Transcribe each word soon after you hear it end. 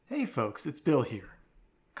Hey folks, it's Bill here.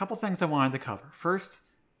 A couple things I wanted to cover. First,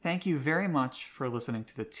 thank you very much for listening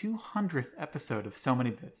to the 200th episode of So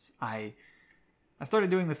Many Bits. I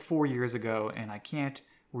started doing this 4 years ago, and I can't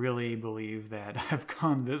really believe that I've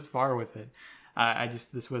gone this far with it.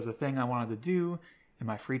 This was a thing I wanted to do in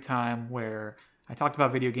my free time where I talked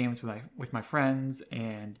about video games with my friends,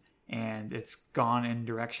 and it's gone in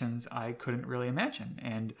directions I couldn't really imagine.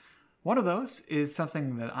 And one of those is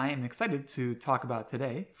something that I am excited to talk about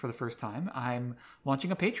today for the first time. I'm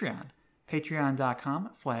launching a Patreon.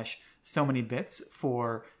 Patreon.com/SoManyBits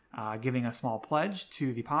for giving a small pledge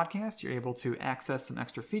to the podcast. You're able to access some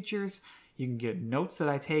extra features. You can get notes that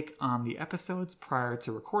I take on the episodes prior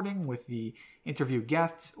to recording with the interview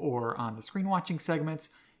guests or on the screen watching segments.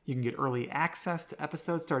 You can get early access to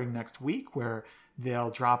episodes starting next week where they'll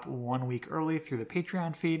drop 1 week early through the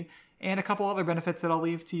Patreon feed, and a couple other benefits that I'll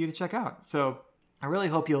leave to you to check out. So I really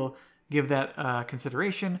hope you'll give that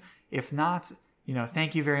consideration. If not,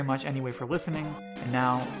 thank you very much anyway for listening. And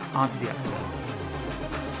now, on to the episode.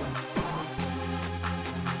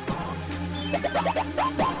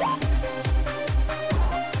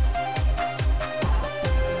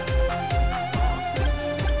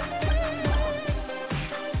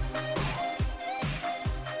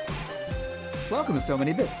 Welcome to So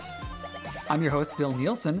Many Bits. I'm your host, Bill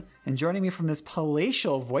Nielsen, and joining me from this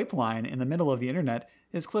palatial VoIP line in the middle of the internet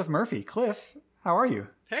is Cliff Murphy. Cliff, how are you?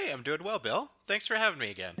 Hey, I'm doing well, Bill. Thanks for having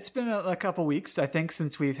me again. It's been a couple weeks, I think,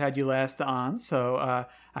 since we've had you last on, so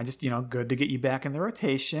I just, good to get you back in the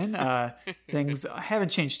rotation. Things haven't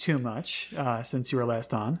changed too much since you were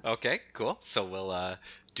last on. Okay, cool. So we'll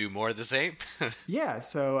do more of the same? Yeah,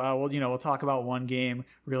 so we'll talk about one game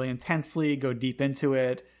really intensely, go deep into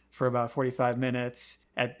it for about 45 minutes.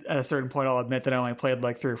 At a certain point, I'll admit that I only played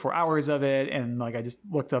like 3 or 4 hours of it, and I just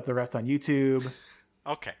looked up the rest on YouTube.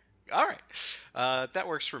 Okay. All right. That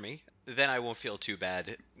works for me. Then I won't feel too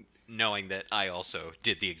bad knowing that I also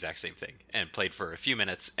did the exact same thing and played for a few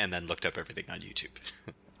minutes and then looked up everything on YouTube.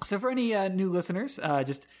 So for any new listeners,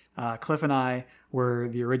 Cliff and I were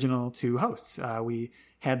the original 2 hosts. We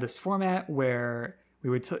had this format where we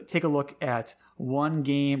would take a look at one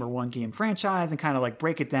game or one game franchise and kind of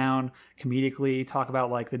break it down comedically, talk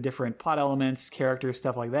about the different plot elements, characters,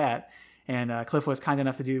 stuff like that. And Cliff was kind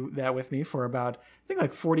enough to do that with me for about, I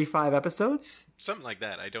think 45 episodes. Something like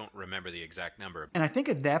that. I don't remember the exact number. And I think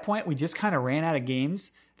at that point, we just kind of ran out of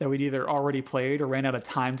games that we'd either already played or ran out of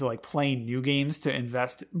time to play new games to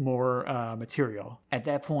invest more material. At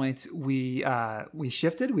that point, we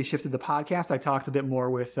shifted. We shifted the podcast. I talked a bit more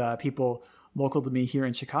with people local to me here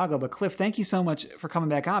in Chicago. But Cliff, thank you so much for coming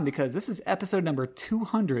back on, because this is episode number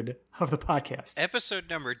 200 of the podcast. Episode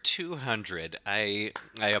number 200. I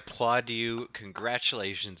applaud you.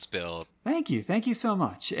 Congratulations, Bill. Thank you. Thank you so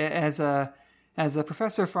much. As a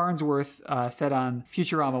Professor Farnsworth said on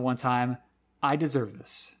Futurama one time, I deserve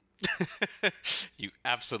this. You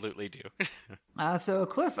absolutely do. So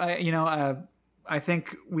Cliff, I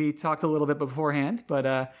think we talked a little bit beforehand,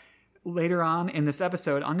 but later on in this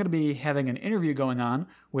episode, I'm going to be having an interview going on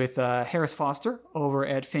with Harris Foster over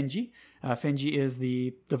at Finji. Finji is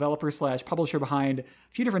the developer/publisher behind a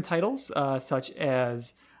few different titles, such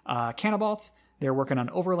as Canabalt. They're working on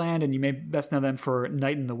Overland, and you may best know them for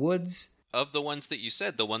Night in the Woods. Of the ones that you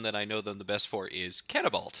said, the one that I know them the best for is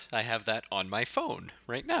Canabalt. I have that on my phone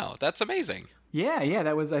right now. That's amazing. Yeah,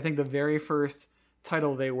 that was, I think, the very first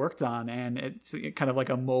title they worked on, and it's kind of like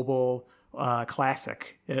a mobile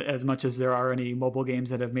classic, as much as there are any mobile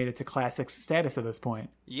games that have made it to classic status at this point.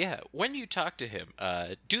 Yeah, when you talk to him,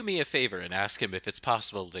 do me a favor and ask him if it's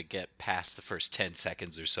possible to get past the first 10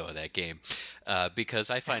 seconds or so of that game, because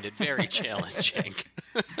I find it very challenging.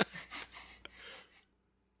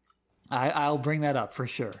 I'll bring that up for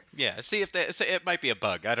sure. Yeah, see if it might be a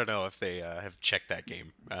bug. I don't know if they have checked that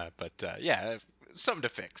game, but yeah, something to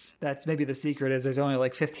fix. That's maybe the secret, is there's only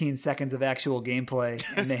 15 seconds of actual gameplay,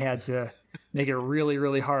 and they had to make it really,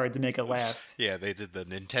 really hard to make it last. Yeah, they did the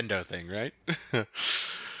Nintendo thing, right?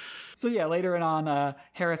 So yeah, later on,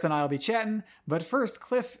 Harris and I will be chatting. But first,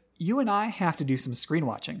 Cliff, you and I have to do some screen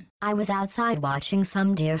watching. I was outside watching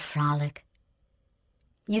some deer frolic.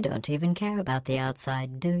 You don't even care about the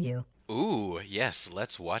outside, do you? Ooh, yes,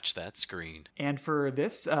 let's watch that screen. And for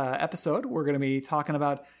this episode, we're going to be talking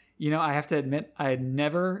about, I have to admit, I had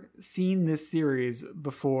never seen this series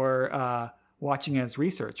before watching as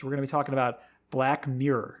research. We're going to be talking about Black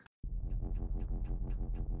Mirror.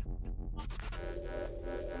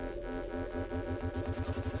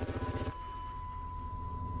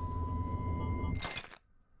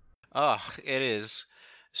 Oh, it is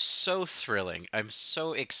So thrilling. I'm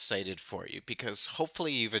so excited for you because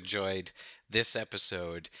hopefully you've enjoyed this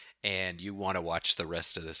episode and you want to watch the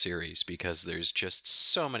rest of the series because there's just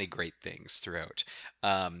so many great things throughout.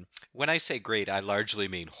 When I say great, I largely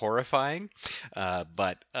mean horrifying,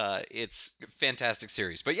 but it's a fantastic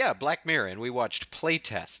series. But yeah, Black Mirror, and we watched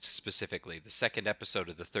Playtest specifically, the second episode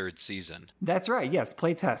of the third season. That's right, yes,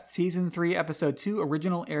 Playtest, Season 3, Episode 2,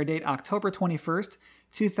 original air date October 21st,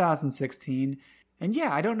 2016. And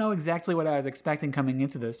yeah, I don't know exactly what I was expecting coming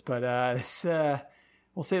into this, but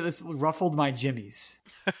we'll say this ruffled my jimmies.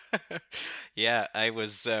 Yeah, I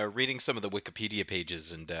was reading some of the Wikipedia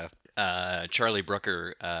pages, and Charlie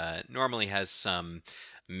Brooker normally has some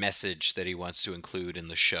message that he wants to include in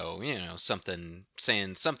the show. You know, something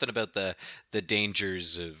saying something about the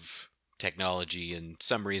dangers of technology and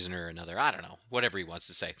some reason or another. I don't know, whatever he wants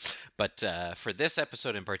to say. But for this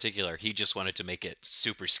episode in particular, he just wanted to make it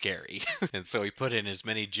super scary. And so he put in as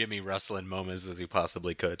many Jimmy rustling moments as he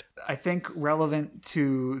possibly could. I think relevant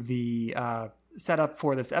to the setup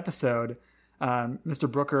for this episode, Mr.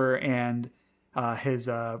 Brooker and his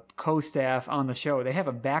co-staff on the show, they have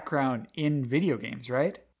a background in video games,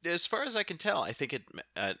 right? As far as I can tell, I think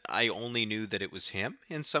I only knew that it was him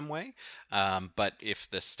in some way. But if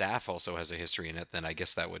the staff also has a history in it, then I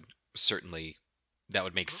guess that would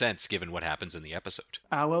make sense given what happens in the episode.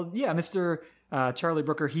 Well, yeah, Mr. Charlie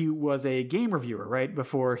Brooker, he was a game reviewer, right,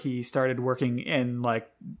 before he started working in the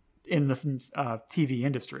TV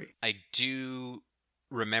industry. I do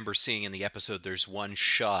remember seeing in the episode there's one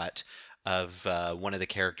shot of one of the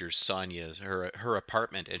characters, Sonya, her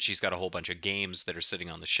apartment, and she's got a whole bunch of games that are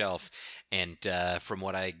sitting on the shelf. And from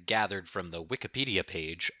what I gathered from the Wikipedia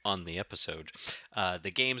page on the episode,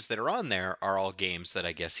 the games that are on there are all games that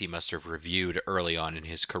I guess he must have reviewed early on in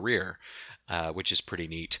his career, which is pretty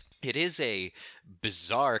neat. It is a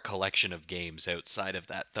bizarre collection of games outside of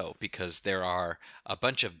that, though, because there are a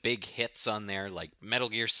bunch of big hits on there, like Metal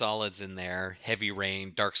Gear Solid's in there, Heavy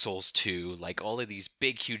Rain, Dark Souls 2, like all of these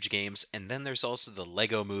big, huge games. And then there's also the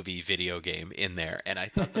Lego Movie video game in there. And I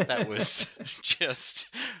thought that was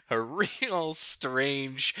just a real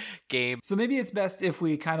strange game. So maybe it's best if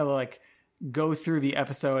we kind of go through the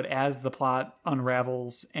episode as the plot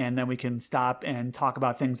unravels, and then we can stop and talk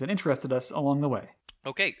about things that interested us along the way.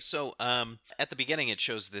 Okay, so at the beginning it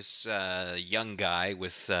shows this young guy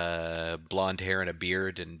with blonde hair and a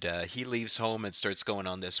beard, and he leaves home and starts going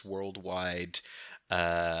on this worldwide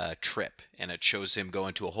trip. And it shows him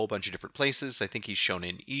going to a whole bunch of different places. I think he's shown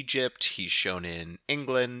in Egypt, he's shown in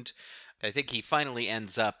England. I think he finally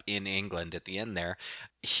ends up in England at the end there.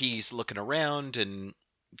 He's looking around and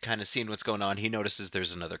kind of seeing what's going on. He notices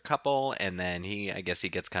there's another couple, and then I guess he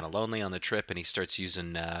gets kind of lonely on the trip, and he starts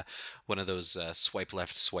using one of those swipe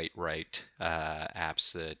left, swipe right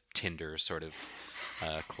apps, the Tinder sort of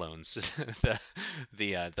clones,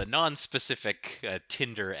 the non-specific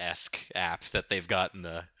Tinder-esque app that they've got in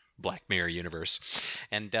the Black Mirror universe.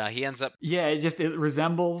 And he ends up... Yeah, it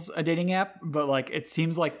resembles a dating app, but it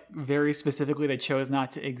seems like very specifically they chose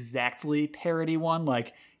not to exactly parody one.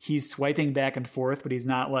 He's swiping back and forth, but he's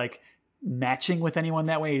not matching with anyone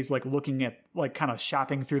that way. He's looking at kind of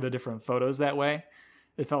shopping through the different photos that way.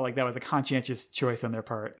 It felt like that was a conscientious choice on their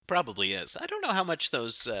part. Probably is. I don't know how much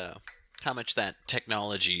that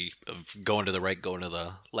technology of going to the right, going to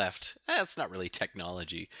the left, it's not really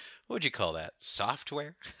technology. What would you call that?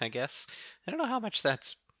 Software, I guess. I don't know how much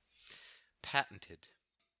that's patented.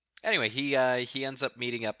 Anyway, he ends up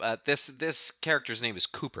meeting up. This character's name is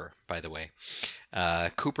Cooper, by the way.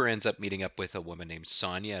 Cooper ends up meeting up with a woman named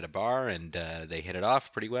Sonya at a bar, and they hit it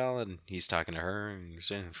off pretty well, and he's talking to her, and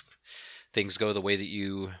things go the way that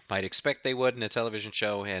you might expect they would in a television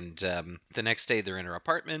show. And the next day they're in her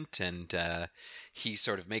apartment, and he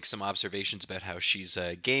sort of makes some observations about how she's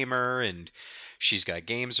a gamer and she's got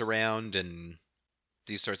games around and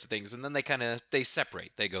these sorts of things. And then they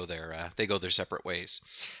separate. They go their separate ways.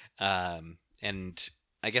 And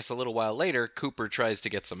I guess a little while later, Cooper tries to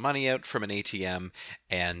get some money out from an ATM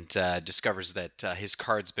and discovers that his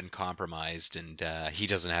card's been compromised, and he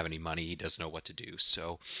doesn't have any money. He doesn't know what to do.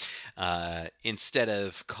 So instead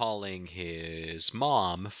of calling his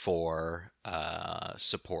mom for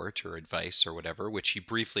support or advice or whatever, which he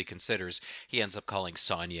briefly considers, he ends up calling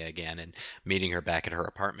Sonya again and meeting her back at her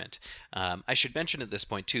apartment. I should mention at this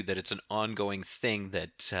point, too, that it's an ongoing thing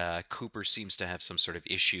that Cooper seems to have some sort of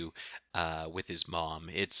issue with his mom.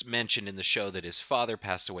 It's mentioned in the show that his father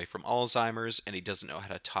passed away from Alzheimer's, and he doesn't know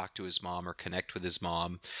how to talk to his mom or connect with his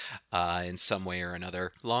mom in some way or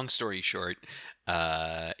another. Long story short,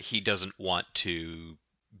 he doesn't want to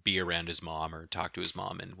be around his mom or talk to his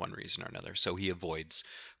mom in one reason or another, so he avoids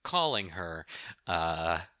calling her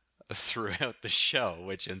throughout the show,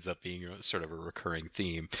 which ends up being sort of a recurring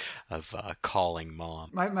theme of calling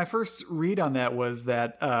mom. My first read on that was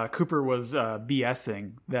that Cooper was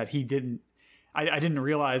BSing, that he didn't. I didn't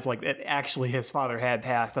realize like that actually his father had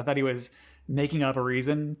passed. I thought he was making up a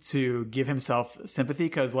reason to give himself sympathy,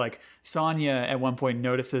 because like Sonya at one point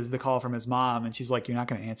notices the call from his mom and she's like, "You're not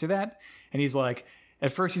going to answer that?" And he's like,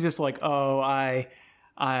 at first he's just like, "Oh,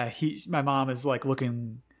 my mom is like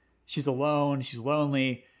looking, she's alone, she's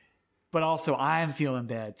lonely, but also I'm feeling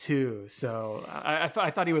bad too." So I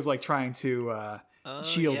thought he was like trying to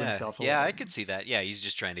shield himself a little. I could see that. Yeah, he's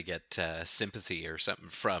just trying to get sympathy or something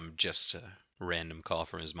from just a random call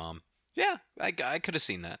from his mom. Yeah, I could have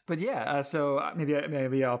seen that. But yeah, so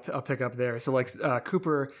maybe I'll pick up there. So like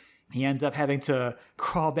Cooper, he ends up having to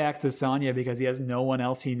crawl back to Sonya because he has no one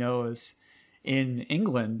else he knows in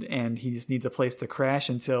England, and he just needs a place to crash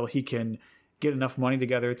until he can get enough money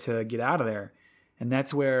together to get out of there. And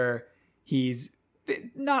that's where he's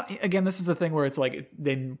not, again, this is a thing where it's like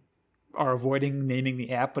they are avoiding naming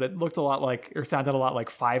the app, but it looked a lot like, or sounded a lot like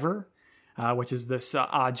Fiverr, which is this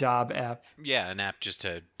odd job app. Yeah, an app just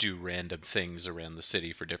to do random things around the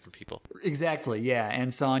city for different people. Exactly, yeah.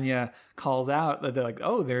 And Sonya calls out that they're like,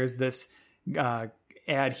 "Oh, there's this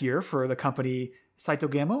ad here for the company Saito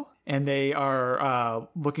Gamo, and they are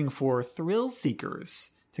looking for thrill seekers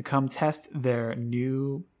to come test their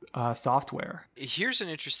new software." Here's an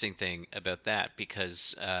interesting thing about that,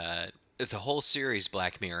 because the whole series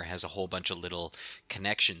Black Mirror has a whole bunch of little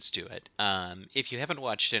connections to it. If you haven't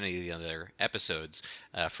watched any of the other episodes,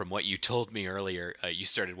 from what you told me earlier, you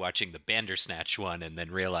started watching the Bandersnatch one and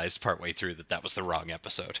then realized partway through that was the wrong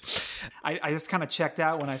episode. I just kind of checked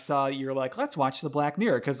out when I saw you're like, let's watch the Black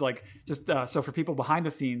Mirror, because like just so for people behind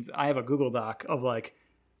the scenes, I have a Google Doc of like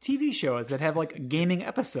TV shows that have like gaming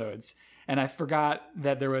episodes, and I forgot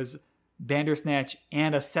that there was Bandersnatch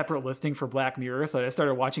and a separate listing for Black Mirror, so I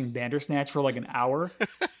started watching Bandersnatch for like an hour,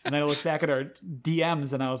 and then I looked back at our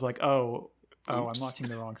DMs and I was like, oh, I'm watching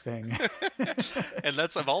the wrong thing. And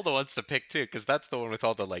that's of all the ones to pick too, because that's the one with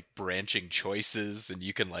all the like branching choices, and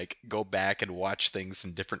you can like go back and watch things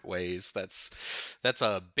in different ways. That's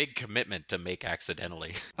a big commitment to make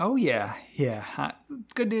accidentally. Oh yeah.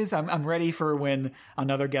 Good news, I'm ready for when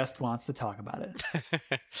another guest wants to talk about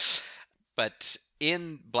it. But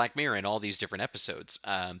in Black Mirror, in all these different episodes,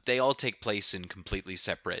 they all take place in completely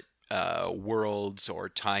separate worlds or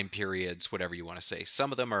time periods, whatever you want to say.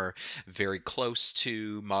 Some of them are very close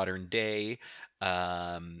to modern day.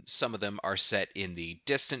 Some of them are set in the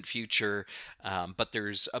distant future, but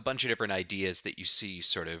there's a bunch of different ideas that you see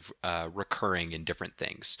sort of recurring in different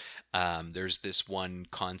things. There's this one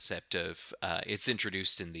concept of, it's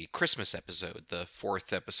introduced in the Christmas episode, the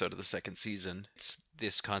 4th episode of the 2nd season. It's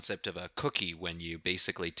this concept of a cookie, when you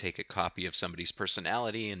basically take a copy of somebody's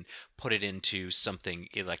personality and put it into something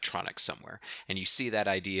electronic somewhere. And you see that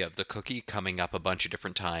idea of the cookie coming up a bunch of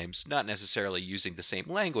different times, not necessarily using the same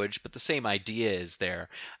language, but the same idea is there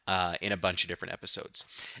in a bunch of different episodes.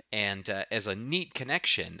 And as a neat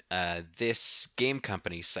connection, this game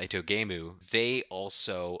company, Saito Gemu, they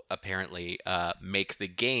also apparently make the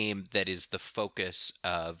game that is the focus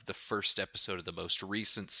of the first episode of the most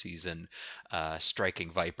recent season, Striking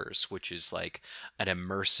Vipers, which is like an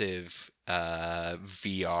immersive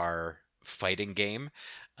VR fighting game.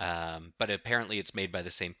 But apparently it's made by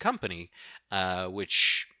the same company,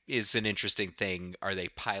 which is an interesting thing. Are they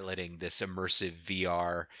piloting this immersive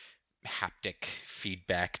VR haptic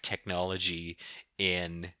feedback technology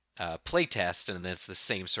in playtest, and that's the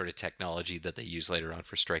same sort of technology that they use later on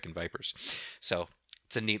for Striking Vipers. So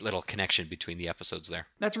it's a neat little connection between the episodes there.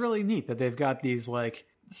 That's really neat that they've got these like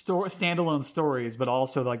standalone stories, but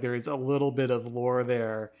also like there is a little bit of lore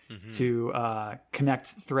there to connect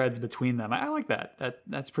threads between them. I like that.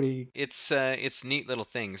 That's pretty. It's neat little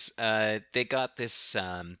things. They got this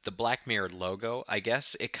the Black Mirror logo. I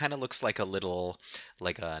guess it kind of looks like a little,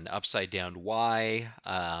 like an upside down Y.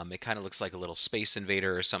 It kind of looks like a little Space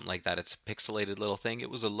Invader or something like that. It's a pixelated little thing. It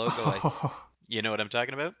was a logo. You know what I'm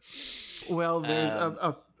talking about? Well, there's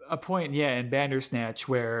a point, in Bandersnatch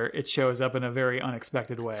where it shows up in a very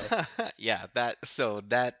unexpected way. Yeah,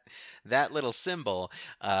 that little symbol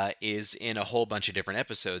is in a whole bunch of different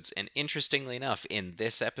episodes. And interestingly enough, in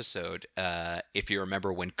this episode, if you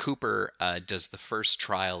remember when Cooper does the first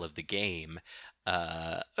trial of the game,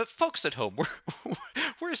 folks at home,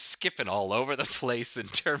 we're skipping all over the place in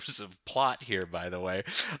terms of plot here, by the way.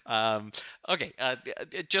 Okay,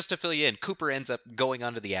 just to fill you in, Cooper ends up going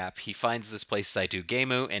onto the app. He finds this place, Saito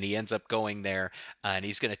Gemu, and he ends up going there, and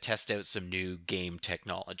he's going to test out some new game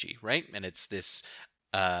technology, right? And it's this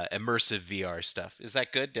immersive VR stuff. Is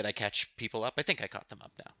that good? Did I catch people up? I think I caught them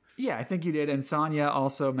up now. Yeah, I think you did. And Sonia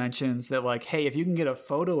also mentions that, like, hey, if you can get a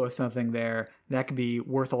photo of something there, that could be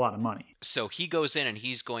worth a lot of money. So he goes in and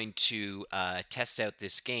he's going to test out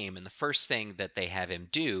this game. And the first thing that they have him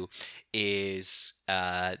do is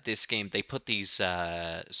this game, they put these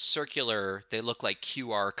circular, they look like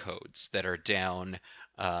QR codes that are down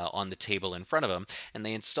on the table in front of him, and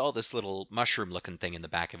they install this little mushroom-looking thing in the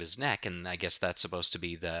back of his neck, and I guess that's supposed to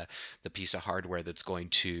be the piece of hardware that's going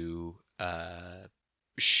to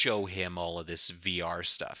show him all of this VR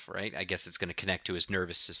stuff, right? I guess it's going to connect to his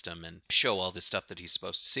nervous system and show all this stuff that he's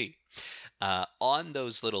supposed to see. On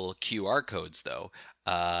those little QR codes, though,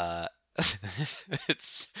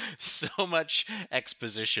 it's so much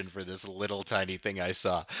exposition for this little tiny thing I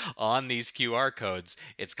saw. On these QR codes,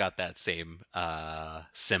 it's got that same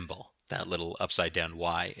symbol, that little upside down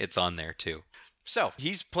Y. It's on there too. So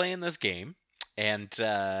he's playing this game, and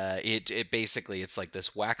it basically, it's like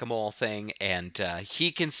this whack-a-mole thing, and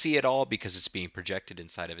he can see it all because it's being projected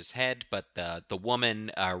inside of his head, but the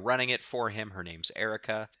woman running it for him, her name's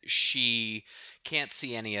Erica, she can't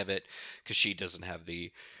see any of it because she doesn't have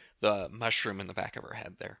the mushroom in the back of her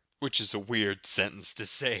head there, which is a weird sentence to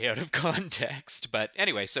say out of context. But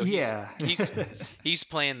anyway, so he's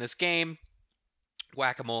playing this game,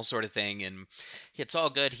 whack-a-mole sort of thing, and it's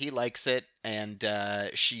all good. He likes it, and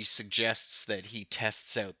she suggests that he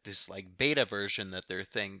tests out this like beta version that they're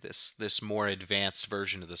this more advanced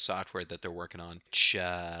version of the software that they're working on, which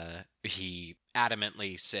he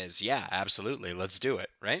adamantly says, yeah, absolutely, let's do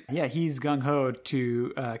it, right? Yeah, he's gung-ho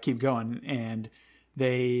to keep going, and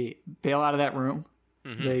they bail out of that room.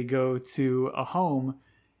 Mm-hmm. They go to a home,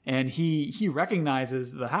 and he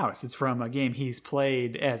recognizes the house. It's from a game he's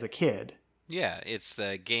played as a kid. Yeah, it's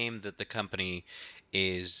the game that the company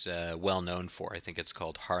is well known for. I think it's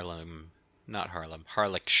called Harlech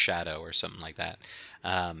Shadow or something like that.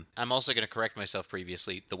 I'm also going to correct myself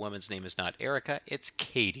previously. The woman's name is not Erica, it's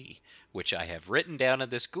Katie, which I have written down in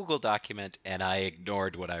this Google document, and I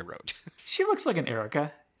ignored what I wrote. She looks like an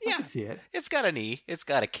Erica. Yeah, I can see it. It's got an E. It's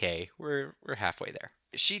got a K. We're halfway there.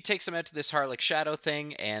 She takes him out to this Harlech Shadow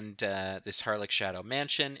thing and this Harlech Shadow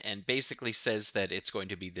mansion, and basically says that it's going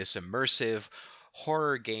to be this immersive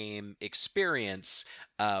horror game experience,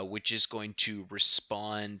 which is going to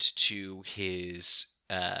respond to his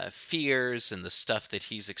fears and the stuff that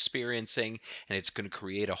he's experiencing, and it's going to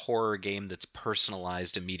create a horror game that's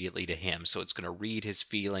personalized immediately to him. So it's going to read his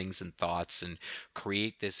feelings and thoughts and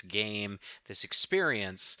create this game, this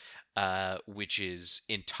experience, which is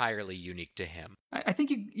entirely unique to him. I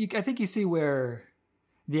think you see where,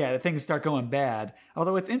 yeah, things start going bad.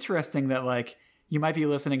 Although it's interesting that, like, you might be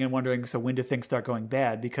listening and wondering, so when do things start going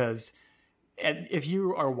bad? Because if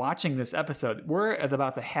you are watching this episode, we're at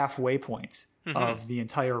about the halfway point of the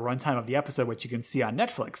entire runtime of the episode, which you can see on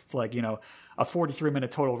Netflix. It's like, a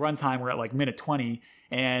 43-minute total runtime. We're at like minute 20.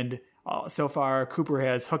 And so far, Cooper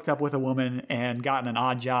has hooked up with a woman and gotten an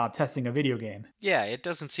odd job testing a video game. Yeah, it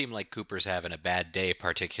doesn't seem like Cooper's having a bad day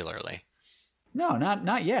particularly. No,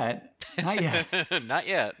 not yet. Not yet. Not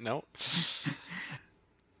yet, no.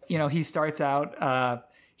 He starts out,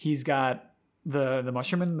 he's got the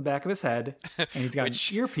mushroom in the back of his head, and he's got an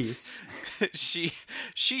earpiece.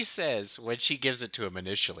 She says, when she gives it to him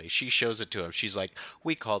initially, she shows it to him, she's like,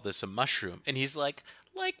 we call this a mushroom. And he's like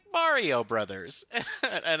Mario Brothers.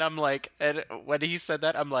 And I'm like, and when he said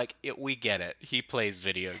that, I'm like, we get it. He plays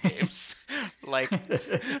video games. Like,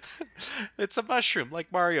 it's a mushroom,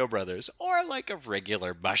 like Mario Brothers, or like a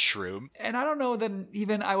regular mushroom. And I don't know that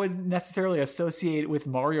even I would necessarily associate with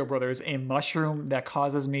Mario Brothers a mushroom that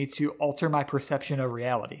causes me to alter my perception of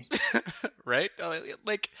reality. Right?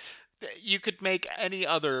 Like, you could make any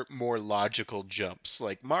other more logical jumps.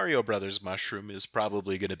 Like Mario Brothers mushroom is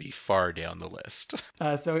probably going to be far down the list.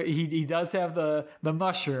 So he does have the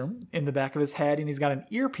mushroom in the back of his head, and he's got an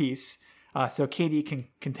earpiece, so Katie can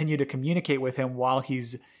continue to communicate with him while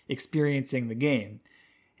he's experiencing the game.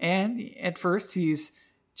 And at first he's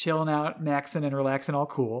chilling out, maxing and relaxing, all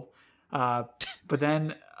cool. But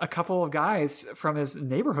then a couple of guys from his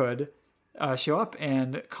neighborhood show up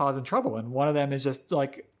and cause him trouble, and one of them is just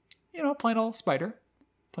like, plain old spider.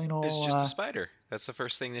 It's just a spider. That's the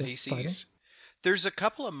first thing that he sees. Spider. There's a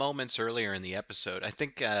couple of moments earlier in the episode. I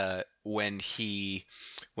think when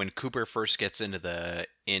Cooper first gets into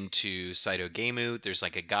Saitogemu, there's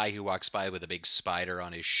like a guy who walks by with a big spider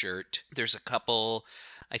on his shirt. There's a couple.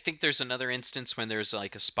 I think there's another instance when there's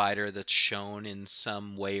like a spider that's shown in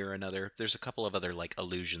some way or another. There's a couple of other like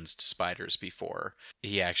allusions to spiders before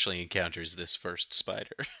he actually encounters this first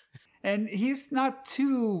spider. And he's not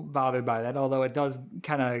too bothered by that, although it does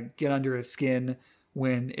kind of get under his skin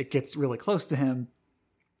when it gets really close to him.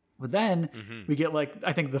 But then we get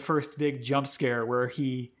I think the first big jump scare where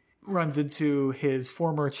he runs into his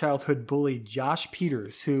former childhood bully, Josh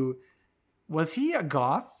Peters, who was he a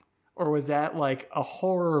goth? Or was that a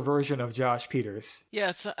horror version of Josh Peters?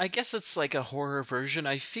 Yeah, I guess it's like a horror version.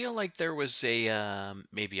 I feel like there was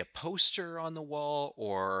maybe a poster on the wall,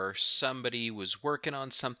 or somebody was working on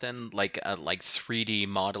something like 3D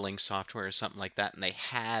modeling software or something like that, and they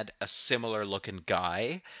had a similar looking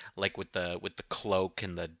guy, like with the cloak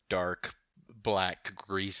and the dark black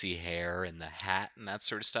greasy hair and the hat and that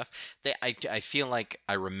sort of stuff. I feel like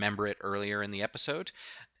I remember it earlier in the episode.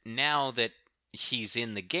 Now that he's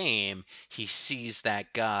in the game, he sees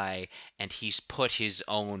that guy and he's put his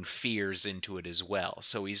own fears into it as well.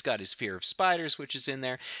 So he's got his fear of spiders, which is in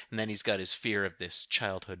there, and then he's got his fear of this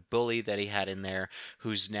childhood bully that he had in there,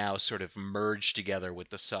 who's now sort of merged together with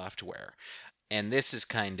the software. And this is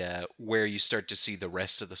kind of where you start to see the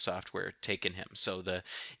rest of the software taking him. So the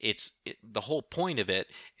whole point of it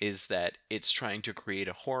is that it's trying to create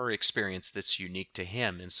a horror experience that's unique to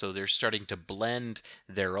him, and so they're starting to blend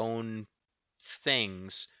their own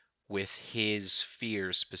things with his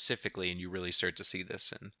fears specifically, and you really start to see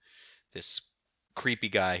this in this creepy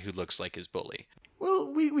guy who looks like his bully.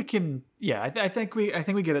 Well, we can, yeah. I think we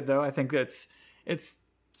get it though. I think it's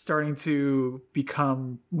starting to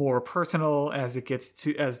become more personal as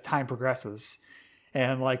time progresses,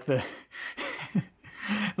 and the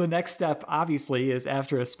the next step obviously is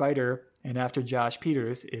after a spider. And after Josh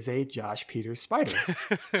Peters is a Josh Peters spider.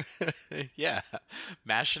 Yeah,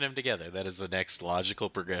 mashing them together. That is the next logical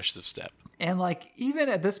progressive step. And even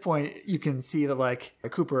at this point, you can see that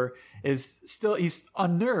Cooper is still, he's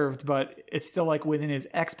unnerved, but it's still within his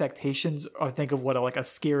expectations, or think of what a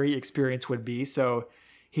scary experience would be. So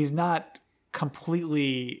he's not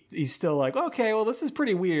completely, he's still okay, well, this is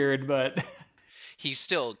pretty weird, but... He's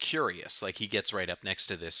still curious. He gets right up next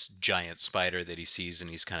to this giant spider that he sees,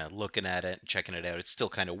 and he's kind of looking at it, checking it out. It's still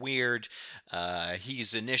kind of weird.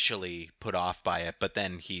 He's initially put off by it, but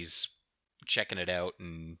then he's checking it out,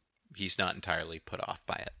 and he's not entirely put off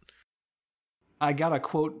by it. I got a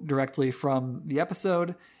quote directly from the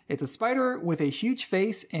episode. It's a spider with a huge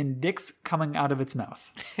face and dicks coming out of its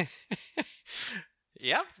mouth.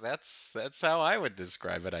 Yeah, that's how I would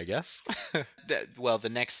describe it, I guess. Well, the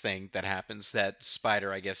next thing that happens, that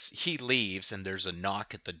spider, I guess, he leaves and there's a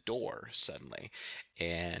knock at the door suddenly.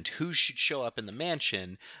 And who should show up in the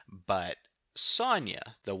mansion but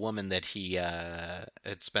Sonia, the woman that he had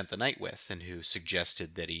spent the night with and who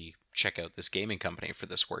suggested that he check out this gaming company for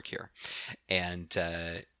this work here. And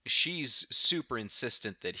she's super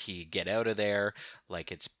insistent that he get out of there.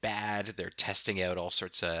 It's bad. They're testing out all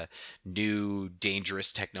sorts of new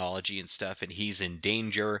dangerous technology and stuff, and he's in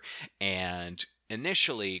danger. And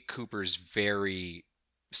initially, Cooper's very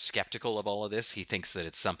skeptical of all of this. He thinks that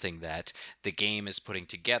it's something that the game is putting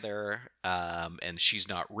together, and she's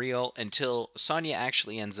not real, until Sonia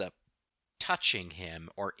actually ends up touching him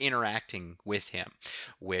or interacting with him,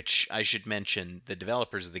 which I should mention the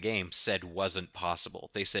developers of the game said wasn't possible.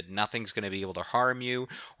 They said nothing's going to be able to harm you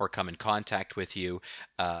or come in contact with you,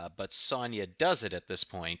 but Sonia does it at this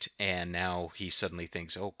point, and now he suddenly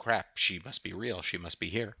thinks, oh crap, she must be real, she must be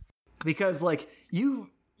here. Because you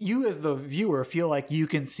as the viewer feel like you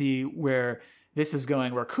can see where this is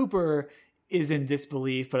going, where Cooper is in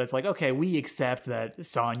disbelief, but it's okay, we accept that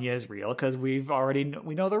Sonia is real because we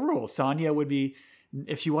know the rules. Sonia would be,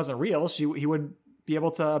 if she wasn't real, he wouldn't be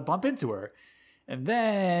able to bump into her. And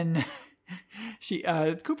then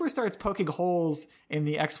Cooper starts poking holes in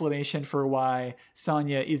the explanation for why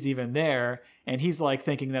Sonia is even there, and he's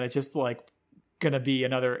thinking that it's just gonna be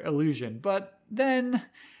another illusion. But then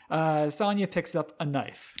Sonia picks up a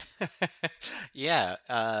knife. Yeah.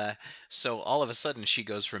 So all of a sudden she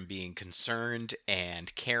goes from being concerned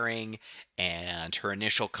and caring, and her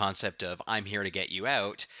initial concept of I'm here to get you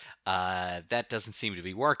out, that doesn't seem to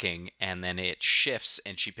be working. And then it shifts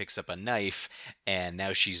and she picks up a knife, and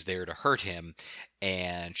now she's there to hurt him,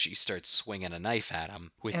 and she starts swinging a knife at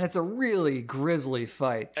him. And it's a really grisly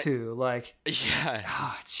fight too. Yeah.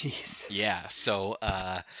 Oh, jeez. Yeah. So,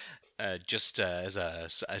 just as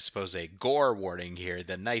I suppose a gore warning here,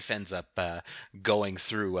 the knife ends up going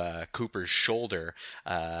through Cooper's shoulder.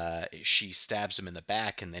 She stabs him in the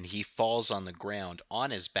back, and then he falls on the ground on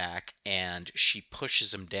his back, and she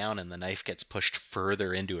pushes him down, and the knife gets pushed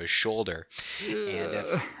further into his shoulder.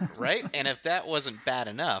 And if that wasn't bad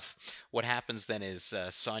enough, what happens then is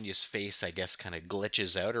Sonia's face, I guess, kind of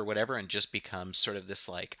glitches out or whatever, and just becomes sort of this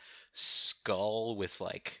skull with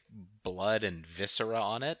blood and viscera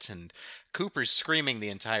on it, and Cooper's screaming the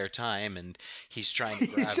entire time, and he's trying to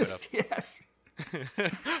grab it up. Yes.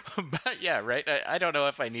 But yeah, right. I don't know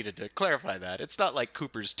if I needed to clarify that. It's not like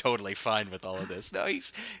Cooper's totally fine with all of this. No,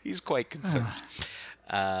 he's quite concerned.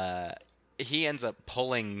 He ends up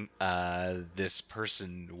pulling this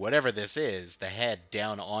person, whatever this is, the head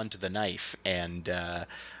down onto the knife and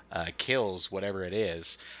kills whatever it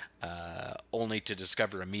is, only to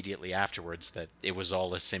discover immediately afterwards that it was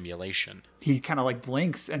all a simulation. He kind of like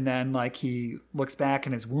blinks, and then like he looks back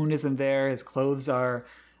and his wound isn't there. His clothes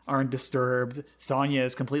aren't disturbed. Sonya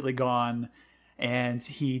is completely gone, and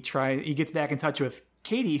he gets back in touch with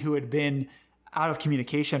Katie, who had been out of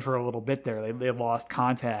communication for a little bit there. They lost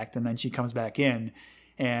contact, and then she comes back in,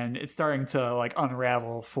 and it's starting to like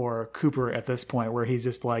unravel for Cooper at this point, where he's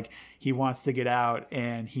just like, he wants to get out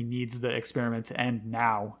and he needs the experiment to end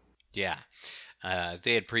now. Yeah.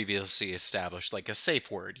 They had previously established like a safe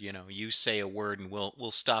word. You say a word and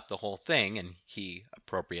we'll stop the whole thing, and he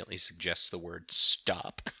appropriately suggests the word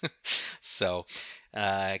stop. So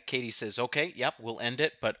Katie says, okay, yep, we'll end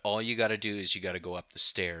it, but all you got to do is you got to go up the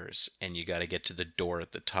stairs and you got to get to the door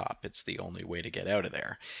at the top. It's the only way to get out of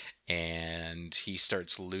there. And he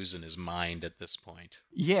starts losing his mind at this point.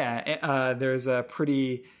 Yeah, there's a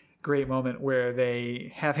pretty great moment where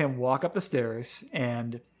they have him walk up the stairs,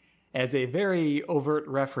 and as a very overt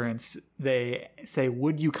reference, they say,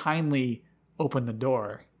 "Would you kindly open the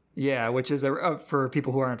door?" Yeah, which is, for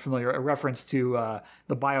people who aren't familiar, a reference to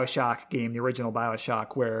the BioShock game, the original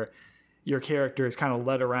BioShock, where your character is kind of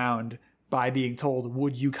led around by being told,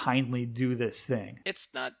 "Would you kindly do this thing?"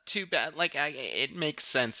 It's not too bad. Like, it makes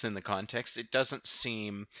sense in the context. It doesn't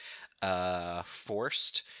seem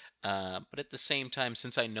forced. But at the same time,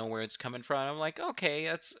 since I know where it's coming from, I'm like,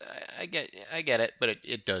 okay, I get it, but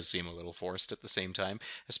it does seem a little forced at the same time,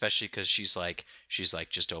 especially because she's like,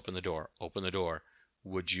 just open the door.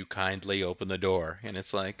 Would you kindly open the door? And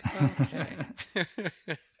it's like,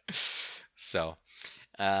 okay. So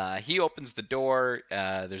he opens the door.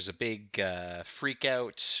 There's a big freak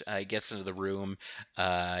out. He gets into the room.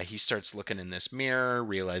 He starts looking in this mirror,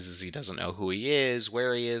 realizes he doesn't know who he is,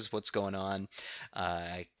 where he is, what's going on.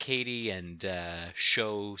 Katie and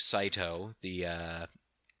Sho Saito, I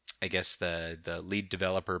guess the lead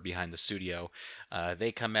developer behind the studio,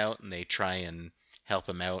 they come out and they try and help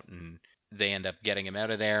him out, and they end up getting him out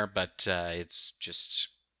of there, but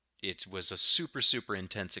it was a super, super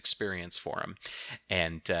intense experience for him.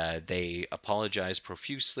 And they apologized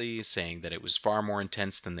profusely, saying that it was far more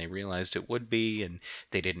intense than they realized it would be, and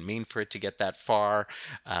they didn't mean for it to get that far.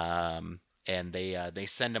 And they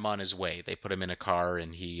send him on his way. They put him in a car,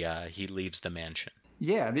 and he leaves the mansion.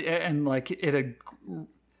 Yeah, and like it had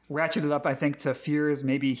ratcheted up, I think, to fears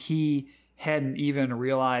maybe he hadn't even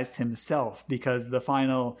realized himself, because the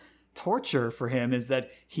final torture for him is that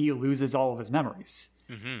he loses all of his memories.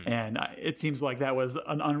 Mm-hmm. And it seems like that was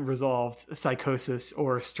an unresolved psychosis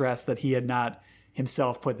or stress that he had not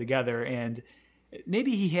himself put together. And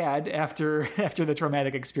maybe he had after the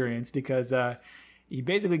traumatic experience, because he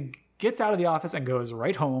basically gets out of the office and goes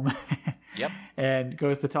right home. Yep. And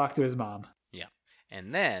goes to talk to his mom. Yeah.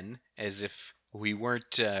 And then, as if we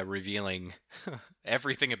weren't revealing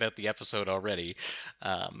everything about the episode already,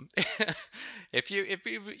 if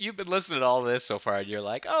you've been listening to all of this so far and you're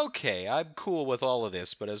like, okay, I'm cool with all of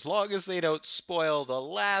this, but as long as they don't spoil the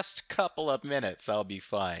last couple of minutes, I'll be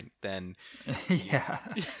fine. Then yeah.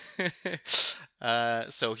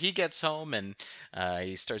 So he gets home and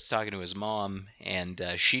he starts talking to his mom, and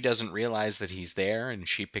she doesn't realize that he's there, and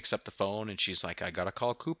she picks up the phone and she's like, I gotta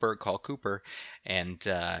call Cooper. And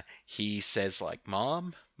he says like,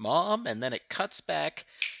 Mom, and then it cuts back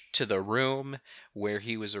to the room where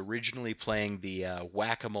he was originally playing the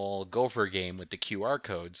whack-a-mole gopher game with the QR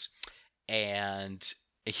codes, and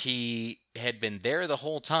he had been there the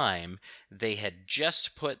whole time. They had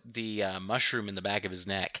just put the mushroom in the back of his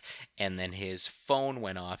neck, and then his phone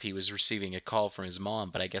went off. He was receiving a call from his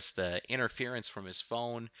mom, but I guess the interference from his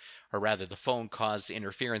phone, or rather the phone, caused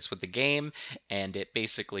interference with the game, and it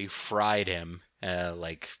basically fried him,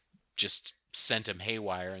 just sent him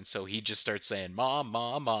haywire. And so he just starts saying, Mom,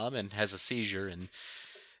 and has a seizure and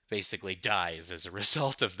basically dies as a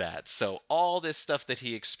result of that. So all this stuff that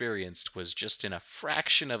he experienced was just in a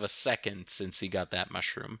fraction of a second since he got that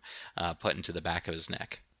mushroom put into the back of his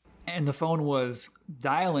neck. And the phone was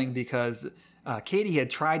dialing because Katie had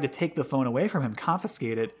tried to take the phone away from him,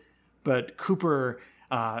 confiscate it, but Cooper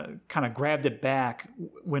kind of grabbed it back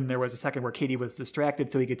when there was a second where Katie was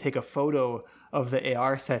distracted, so he could take a photo of the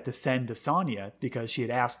AR set to send to Sonya, because she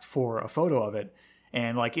had asked for a photo of it.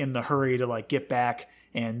 And like in the hurry to like get back,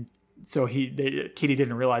 and so Katie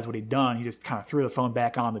didn't realize what he'd done. He just kind of threw the phone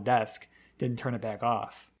back on the desk, didn't turn it back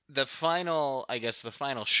off. the final, I guess the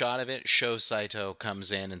final shot of it shows Saito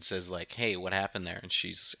comes in and says like, "Hey, what happened there?"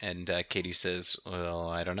 And Katie says, "Well,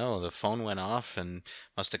 I don't know. The phone went off and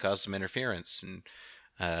must have caused some interference." And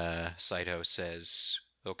Saito says,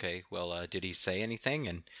 "Okay, well, did he say anything?"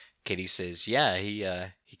 And Katie says, "Yeah,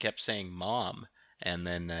 he kept saying mom." And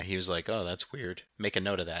then he was like, "Oh, that's weird. Make a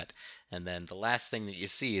note of that." And then the last thing that you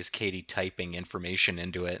see is Katie typing information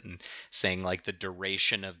into it and saying like the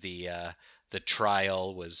duration of the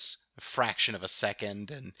trial was a fraction of a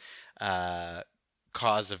second, and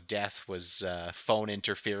cause of death was phone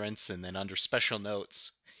interference. And then under special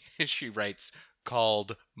notes, she writes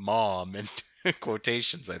 "called mom" in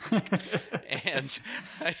quotations, I think. And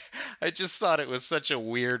I just thought it was such a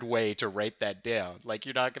weird way to write that down. Like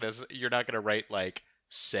you're not gonna write like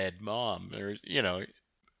 "said mom," or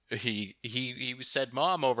he said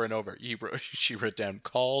mom over and over. She wrote down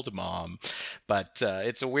 "called mom," but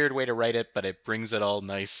it's a weird way to write it, but it brings it all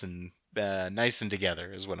nice and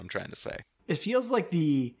together is what I'm trying to say. It feels like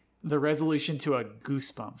the resolution to a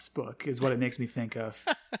Goosebumps book is what it makes me think of.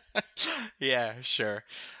 Yeah, sure.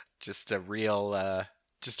 Just a real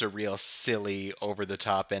silly, over the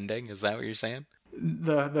top ending. Is that what you're saying?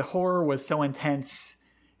 The horror was so intense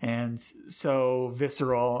and so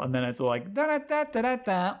visceral, and then it's like da da da da da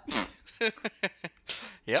da.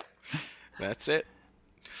 Yep, that's it.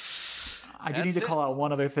 I do need to call out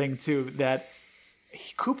one other thing too, that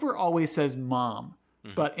Cooper always says mom,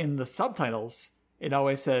 but in the subtitles it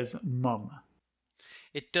always says mum.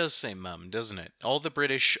 It does say mum, doesn't it? All the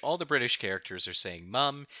British characters are saying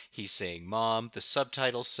mum. He's saying mom. The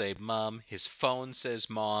subtitles say mum. His phone says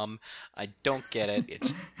mom. I don't get it.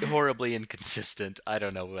 It's horribly inconsistent. I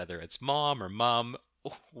don't know whether it's mom or mum.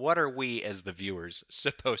 What are we as the viewers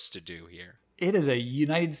supposed to do here? It is a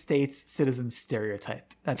United States citizen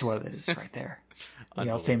stereotype. That's what it is right there.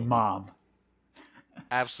 I'll say mom.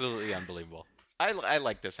 Absolutely unbelievable. I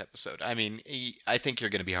like this episode. I mean, I think you're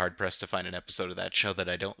going to be hard pressed to find an episode of that show that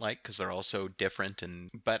I don't like, because they're all so different.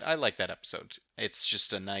 But I like that episode. It's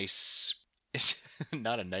just it's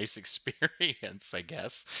not a nice experience, I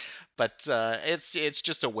guess, but it's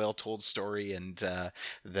just a well told story, and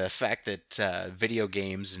the fact that video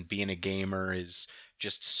games and being a gamer is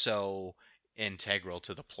just so integral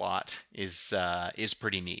to the plot is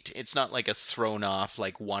pretty neat. It's not like a thrown off,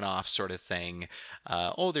 like one off sort of thing.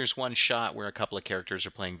 There's one shot where a couple of characters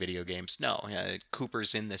are playing video games. No,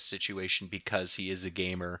 Cooper's in this situation because he is a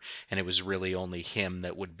gamer, and it was really only him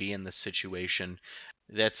that would be in this situation.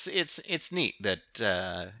 It's neat that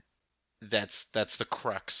that's the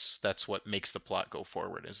crux. That's what makes the plot go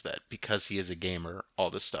forward, is that because he is a gamer,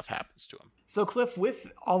 all this stuff happens to him. So Cliff,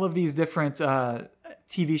 with all of these different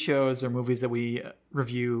TV shows or movies that we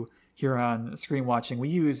review here on Screen Watching, we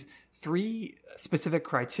use 3 specific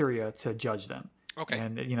criteria to judge them. Okay.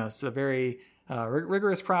 And, it's a very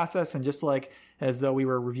rigorous process. And just like as though we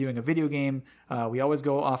were reviewing a video game, we always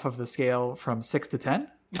go off of the scale from 6 to 10,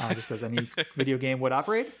 just as any video game would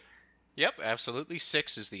operate. Yep, absolutely.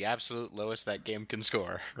 6 is the absolute lowest that game can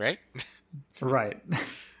score, right? Right.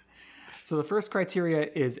 So the first criteria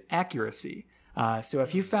is accuracy. So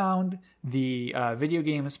if you found the video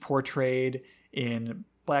games portrayed in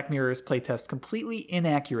Black Mirror's playtest completely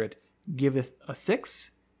inaccurate, give this a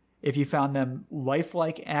 6. If you found them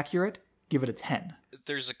lifelike accurate, give it a 10.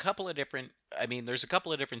 There's a couple of different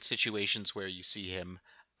situations where you see him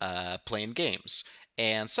playing games.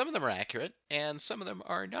 And some of them are accurate, and some of them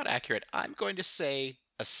are not accurate. I'm going to say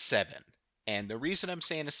a 7. And the reason I'm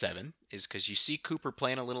saying a 7 is because you see Cooper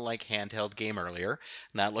playing a little like handheld game earlier,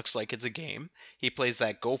 and that looks like it's a game. He plays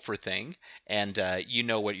that gopher thing, and you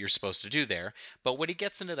know what you're supposed to do there. But when he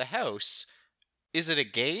gets into the house, is it a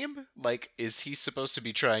game? Like, is he supposed to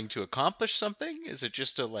be trying to accomplish something? Is it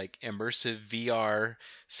just a like immersive VR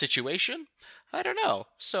situation? I don't know.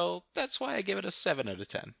 So that's why I give it a 7 out of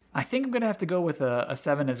 10. I think I'm going to have to go with a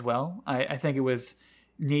 7 as well. I think it was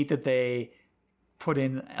neat that they put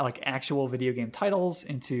in like actual video game titles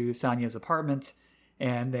into Sonya's apartment,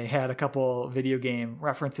 and they had a couple video game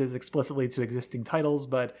references explicitly to existing titles,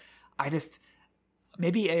 but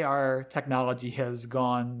maybe AR technology has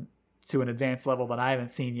gone to an advanced level that I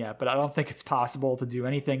haven't seen yet, but I don't think it's possible to do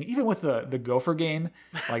anything, even with the Gopher game.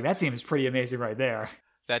 Like, that seems pretty amazing right there.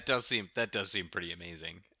 That does seem pretty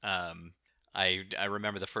amazing. I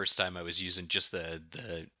remember the first time I was using just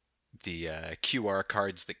the QR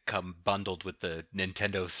cards that come bundled with the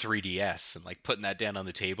Nintendo 3DS, and like putting that down on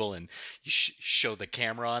the table, and you show the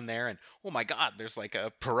camera on there, and oh my god, there's like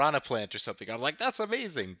a piranha plant or something. I'm like, that's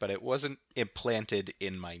amazing, but it wasn't implanted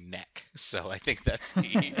in my neck. So I think that's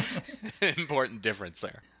the important difference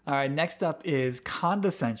there. All right, next up is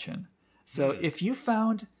condescension. So if you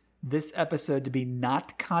found this episode to be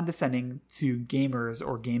not condescending to gamers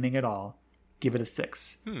or gaming at all, give it a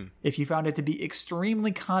 6. If you found it to be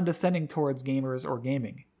extremely condescending towards gamers or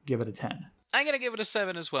gaming, give it a 10. I'm gonna give it a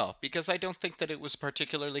 7 as well, because I don't think that it was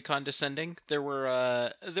particularly condescending. There were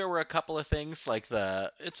a couple of things like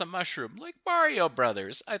it's a mushroom, like Mario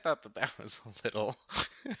Brothers. I thought that was a little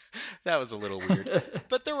that was a little weird.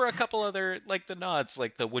 But there were a couple other, like the nods,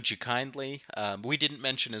 like the would you kindly. We didn't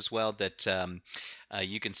mention as well that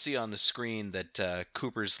you can see on the screen that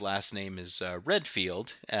Cooper's last name is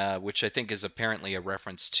Redfield, which I think is apparently a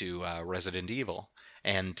reference to Resident Evil.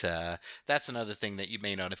 And that's another thing that you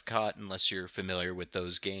may not have caught unless you're familiar with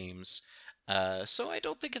those games. So I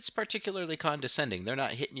don't think it's particularly condescending. They're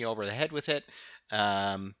not hitting you over the head with it.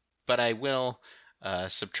 But I will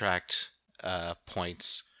subtract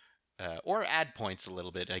points or add points a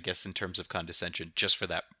little bit, I guess, in terms of condescension, just for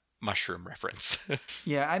that mushroom reference.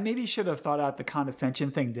 Yeah, I maybe should have thought out the condescension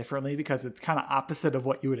thing differently, because it's kind of opposite of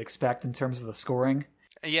what you would expect in terms of the scoring.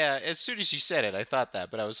 Yeah, as soon as you said it, I thought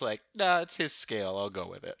that, but I was like, nah, it's his scale. I'll go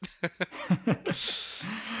with it.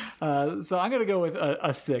 So I'm going to go with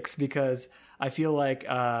a 6, because I feel like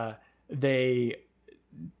they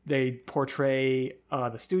portray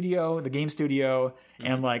the studio, the game studio,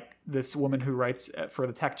 and like this woman who writes for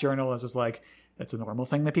the Tech Journal is just like, that's a normal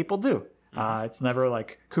thing that people do. It's never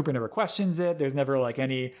like, Cooper never questions it. There's never like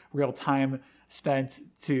any real time spent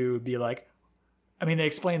to be like, I mean, they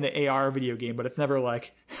explain the AR video game, but it's never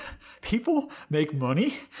like, people make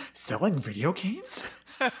money selling video games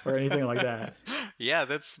or anything like that. Yeah,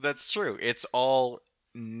 that's true. It's all,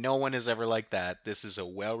 no one is ever like that. This is a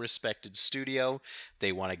well-respected studio.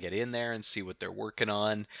 They want to get in there and see what they're working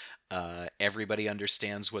on. Everybody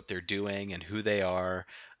understands what they're doing and who they are.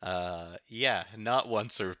 Yeah, not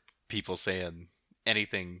once are people saying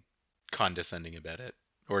anything condescending about it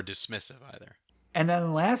or dismissive either. And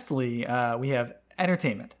then lastly, we have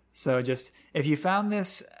entertainment. So just, if you found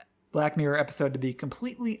this Black Mirror episode to be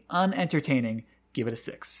completely unentertaining, give it a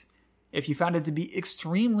 6. If you found it to be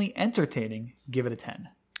extremely entertaining, give it a 10.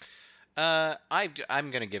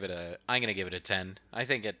 I'm gonna give it a 10. I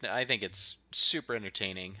think it's super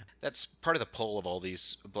entertaining. That's part of the pull of all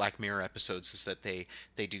these Black Mirror episodes, is that they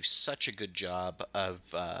do such a good job of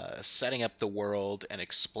setting up the world and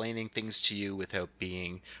explaining things to you without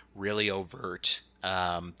being really overt.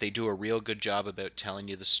 They do a real good job about telling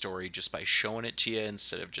you the story just by showing it to you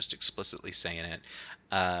instead of just explicitly saying it.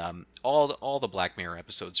 All the Black Mirror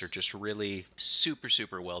episodes are just really super,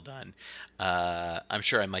 super well done. I'm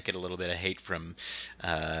sure I might get a little bit of hate from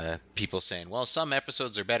people saying, well, some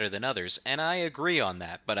episodes are better than others, and I agree on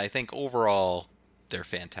that, but I think overall they're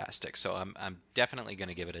fantastic. So I'm definitely going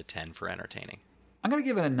to give it a 10 for entertaining. I'm going to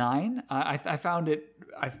give it a 9. I found it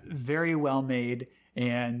very well made,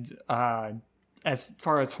 and as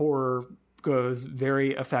far as horror goes,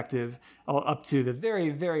 very effective up to the very,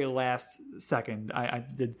 very last second. I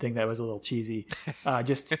did think that was a little cheesy.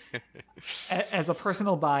 Just as a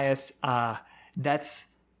personal bias, that's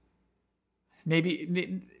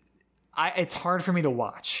maybe it's hard for me to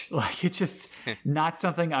watch. Like, it's just not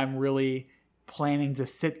something I'm really planning to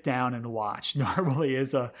sit down and watch normally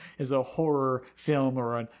is a horror film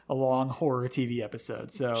or a long horror TV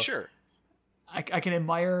episode. So sure. I can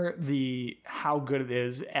admire how good it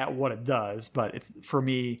is at what it does, but it's, for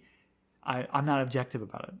me, I'm not objective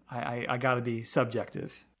about it. I got to be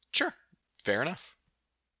subjective. Sure, fair enough.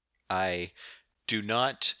 I do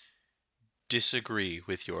not disagree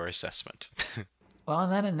with your assessment. Well,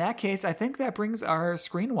 and then in that case, I think that brings our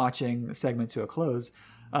screen watching segment to a close.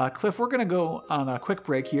 Cliff, we're going to go on a quick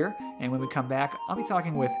break here, and when we come back, I'll be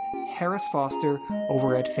talking with Harris Foster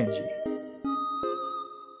over at Finji.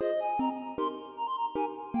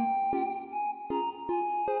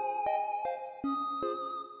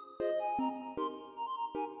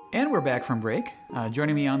 And we're back from break.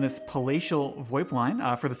 Joining me on this palatial VoIP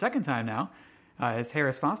line for the second time now is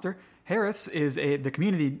Harris Foster. Harris is the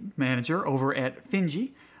community manager over at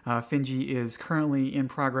Finji. Finji is currently in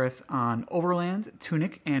progress on Overland,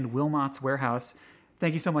 Tunic, and Wilmot's Warehouse.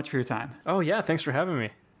 Thank you so much for your time. Oh, yeah. Thanks for having me.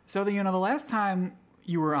 So, the last time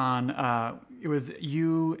you were on, it was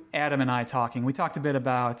you, Adam, and I talking. We talked a bit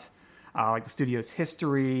about like the studio's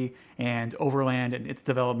history and Overland and its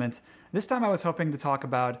development. This time I was hoping to talk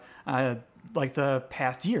about like the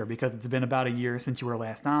past year, because it's been about a year since you were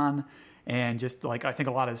last on, and just like I think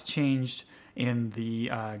a lot has changed in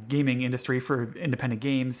the gaming industry for independent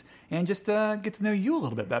games, and just get to know you a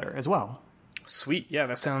little bit better as well. Sweet. Yeah,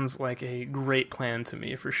 that sounds like a great plan to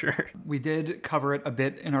me for sure. We did cover it a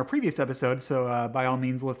bit in our previous episode, so by all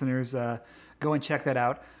means, listeners, go and check that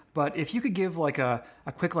out. But if you could give like a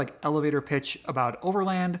quick like elevator pitch about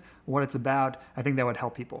Overland, what it's about, I think that would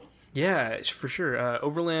help people. Yeah, for sure.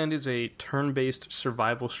 Overland is a turn-based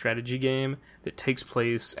survival strategy game that takes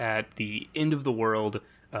place at the end of the world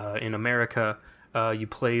in America. You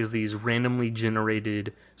play as these randomly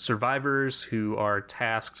generated survivors who are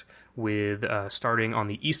tasked with starting on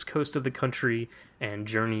the east coast of the country and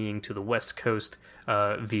journeying to the west coast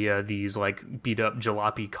via these like beat-up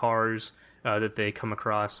jalopy cars that they come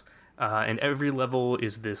across. And every level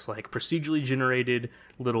is this like procedurally generated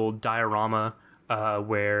little diorama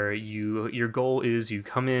where your goal is you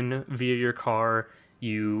come in via your car,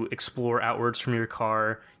 you explore outwards from your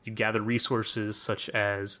car, you gather resources such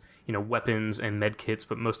as weapons and med kits,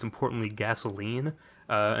 but most importantly gasoline,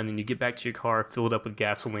 and then you get back to your car, fill it up with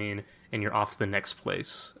gasoline, and you're off to the next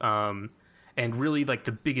place. And really, like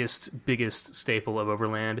the biggest staple of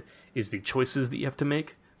Overland is the choices that you have to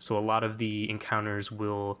make. So a lot of the encounters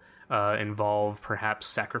will involve perhaps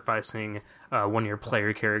sacrificing one of your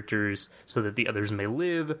player characters so that the others may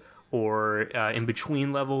live, or in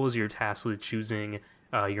between levels, you're tasked with choosing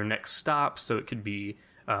your next stop. So it could be,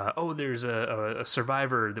 there's a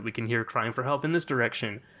survivor that we can hear crying for help in this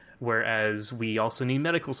direction, whereas we also need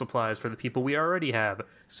medical supplies for the people we already have.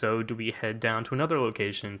 So do we head down to another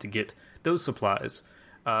location to get those supplies?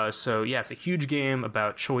 So yeah, it's a huge game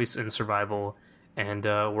about choice and survival, and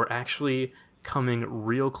we're actually coming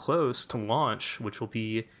real close to launch, which will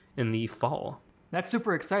be in the fall. That's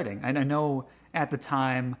super exciting. And I know at the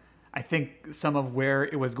time, I think some of where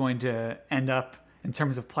it was going to end up in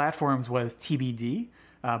terms of platforms was TBD.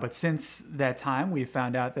 But since that time, we've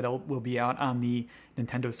found out that it will be out on the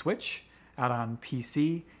Nintendo Switch, out on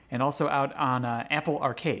PC, and also out on Apple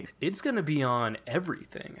Arcade. It's going to be on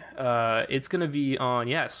everything. It's going to be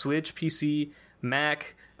on, Switch, PC,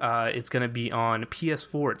 Mac. It's going to be on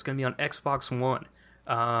PS4. It's going to be on Xbox One.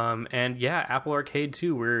 And yeah, Apple Arcade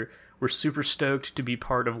too. We're super stoked to be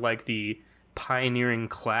part of like the pioneering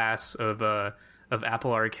class of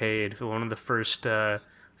Apple Arcade, one of the first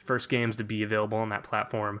games to be available on that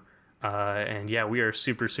platform. And yeah, we are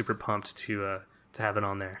super pumped to have it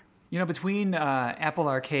on there. Between Apple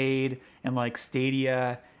Arcade and like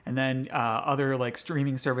Stadia, and then other like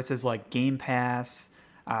streaming services like Game Pass,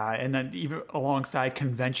 and then even alongside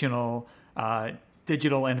conventional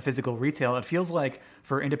digital and physical retail, it feels like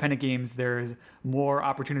for independent games, there's more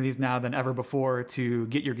opportunities now than ever before to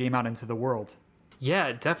get your game out into the world.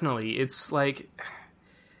 Yeah, definitely. It's like,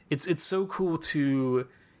 it's so cool to,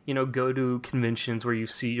 go to conventions where you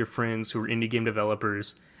see your friends who are indie game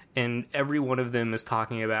developers, and every one of them is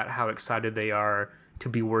talking about how excited they are to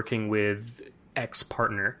be working with X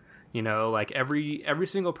partner. Like every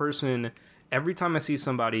single person, every time I see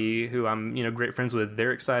somebody who I'm, great friends with,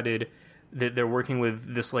 they're excited that they're working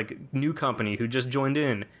with this like new company who just joined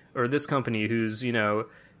in, or this company who's,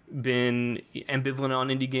 been ambivalent on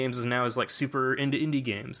indie games is like super into indie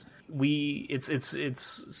games.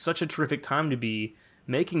 It's such a terrific time to be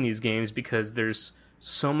making these games because there's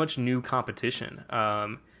so much new competition,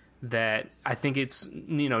 that I think it's,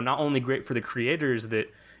 not only great for the creators that,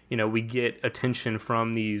 we get attention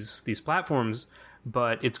from these platforms,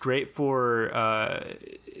 but it's great for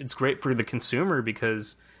the consumer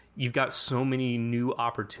because you've got so many new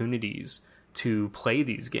opportunities to play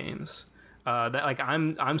these games. That like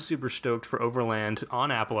I'm super stoked for Overland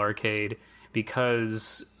on Apple Arcade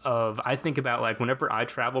because I think about like whenever I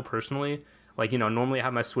travel personally, like, normally I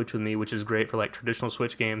have my Switch with me, which is great for like traditional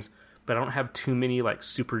Switch games, but I don't have too many like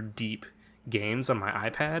super deep games on my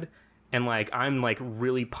iPad. And like, I'm like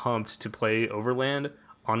really pumped to play Overland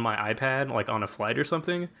on my iPad, like on a flight or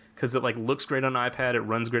something, because it like looks great on iPad, it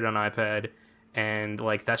runs great on iPad, and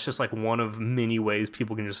like that's just like one of many ways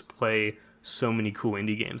people can just play so many cool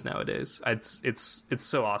indie games nowadays. It's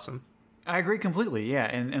so awesome. I agree completely. Yeah,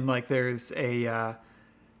 and like there's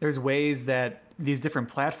ways that these different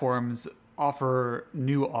platforms offer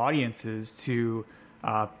new audiences to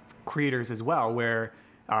creators as well, where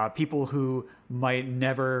people who might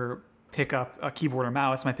never pick up a keyboard or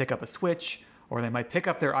mouse might pick up a Switch, or they might pick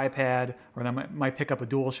up their iPad, or they might pick up a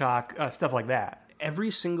DualShock, stuff like that. Every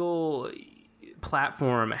single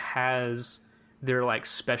platform has their like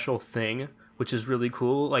special thing, which is really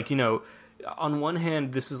cool. Like, on one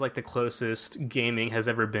hand, this is like the closest gaming has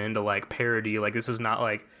ever been to like parody. Like, this is not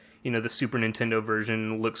like, the Super Nintendo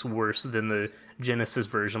version looks worse than the Genesis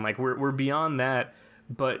version. Like, we're beyond that,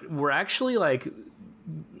 but we're actually like,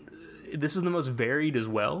 this is the most varied as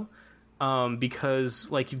well,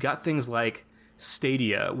 because like you've got things like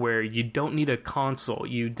Stadia where you don't need a console,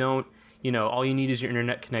 you don't, all you need is your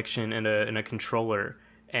internet connection and a controller,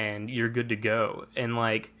 and you're good to go. And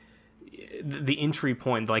like, the entry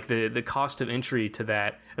point, like the cost of entry to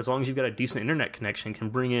that, as long as you've got a decent internet connection, can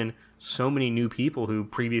bring in so many new people who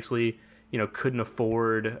previously, couldn't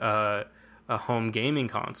afford a home gaming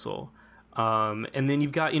console. And then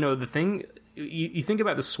you've got, the thing, you think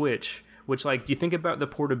about the Switch, which, like, you think about the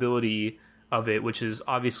portability of it, which is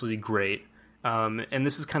obviously great. And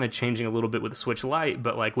this is kind of changing a little bit with the Switch Lite,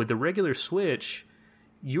 but like with the regular Switch,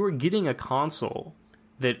 you're getting a console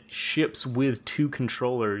that ships with 2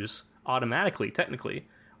 controllers automatically, technically.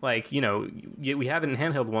 Like, we have it in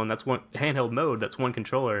handheld mode, that's 1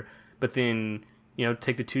 controller, but then,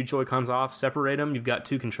 take the 2 Joy-Cons off, separate them, you've got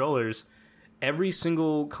 2 controllers. Every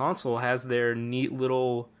single console has their neat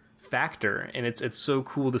little factor, and it's so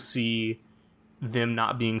cool to see them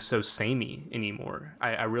not being so samey anymore.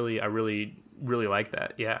 I really like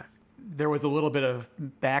that. Yeah. There was a little bit of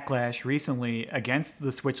backlash recently against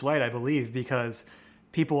the Switch Lite, I believe, because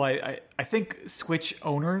people, I think Switch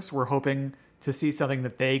owners were hoping to see something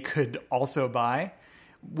that they could also buy,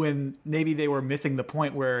 when maybe they were missing the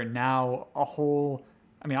point where now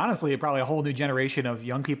honestly, probably a whole new generation of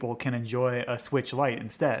young people can enjoy a Switch Lite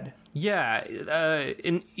instead. Yeah.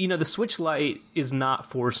 And the Switch Lite is not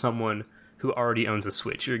for someone who already owns a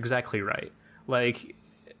Switch. You're exactly right. Like,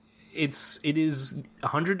 it is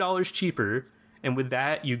 $100 cheaper, and with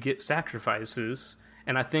that you get sacrifices.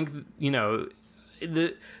 And I think,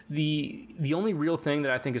 the only real thing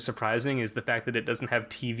that I think is surprising is the fact that it doesn't have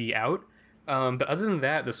TV out. But other than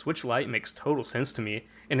that, the Switch Lite makes total sense to me,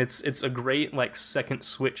 and it's a great, like, second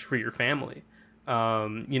Switch for your family.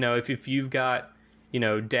 If you've got,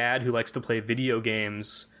 dad who likes to play video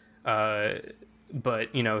games, but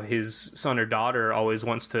his son or daughter always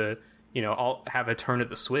wants to have a turn at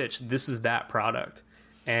the Switch, this is that product.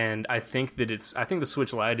 And I think that the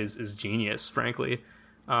Switch Lite is genius, frankly.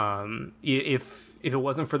 If it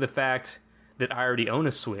wasn't for the fact that I already own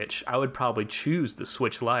a Switch, I would probably choose the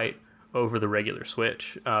Switch Lite over the regular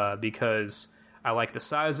Switch, because I like the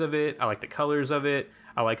size of it, I like the colors of it,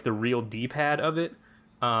 I like the real D-pad of it.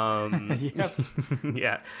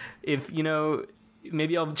 Yeah. If,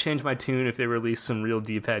 maybe I'll change my tune if they release some real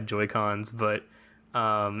D-pad Joy-Cons, but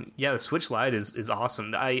the Switch Lite is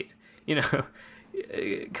awesome.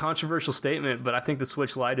 Controversial statement, but I think the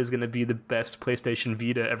Switch Lite is going to be the best PlayStation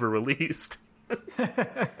Vita ever released.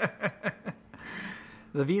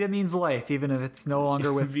 The Vita means life, even if it's no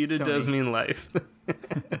longer with Vita Sony. Does mean life.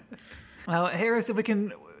 Well, Harris, if we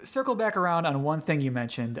can circle back around on one thing you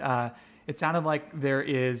mentioned, it sounded like there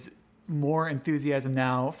is more enthusiasm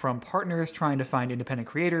now from partners trying to find independent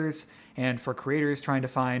creators, and for creators trying to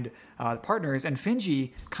find partners. And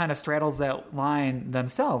Finji kind of straddles that line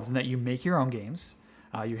themselves, in that you make your own games.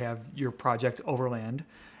 You have your project Overland,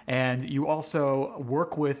 and you also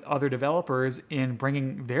work with other developers in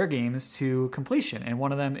bringing their games to completion. And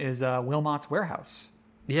one of them is Wilmot's Warehouse.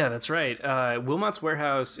 Yeah, that's right. Wilmot's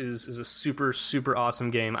Warehouse is a super, super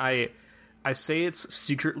awesome game. I say it's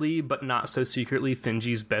secretly, but not so secretly,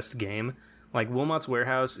 Finji's best game. Like, Wilmot's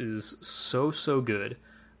Warehouse is so, so good.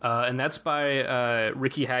 And that's by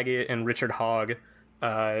Ricky Haggett and Richard Hogg, 2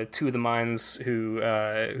 of the minds who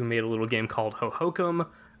made a little game called Hohokum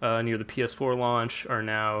near the PS4 launch, are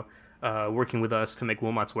now working with us to make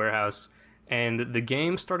Wilmot's Warehouse. And the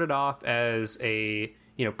game started off as a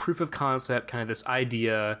proof of concept, kind of this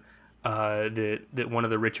idea that one of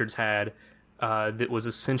the Richards had, that was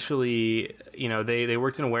essentially, they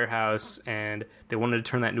worked in a warehouse and they wanted to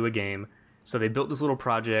turn that into a game. So they built this little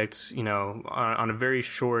project, on a very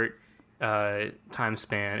short time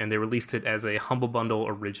span, and they released it as a Humble Bundle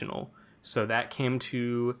original. So that came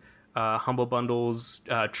to Humble Bundle's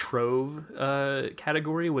Trove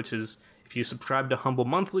category, which is, if you subscribe to Humble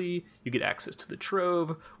Monthly, you get access to the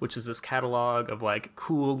Trove, which is this catalog of, like,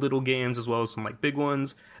 cool little games, as well as some, like, big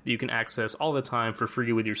ones that you can access all the time for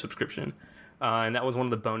free with your subscription. And that was one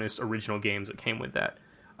of the bonus original games that came with that.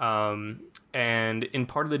 And in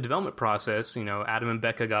part of the development process, Adam and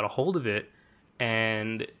Becca got a hold of it,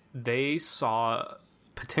 and they saw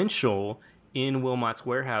potential in Wilmot's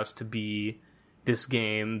Warehouse to be this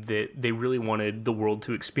game that they really wanted the world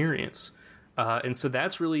to experience. And so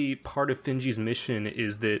that's really part of Finji's mission,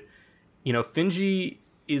 is that, Finji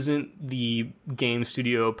isn't the game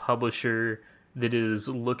studio publisher that is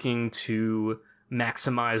looking to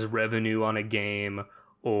maximize revenue on a game,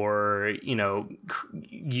 or,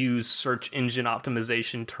 use search engine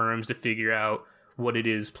optimization terms to figure out what it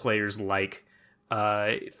is players like.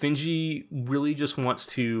 Finji really just wants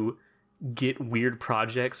to get weird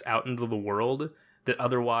projects out into the world that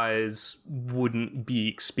otherwise wouldn't be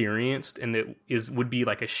experienced, and that would be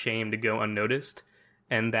like a shame to go unnoticed.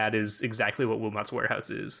 And that is exactly what Wilmot's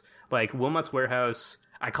Warehouse is. Like, Wilmot's Warehouse,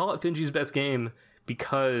 I call it Finji's best game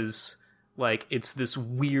because like it's this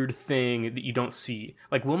weird thing that you don't see.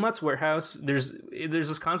 Like Wilmot's Warehouse, there's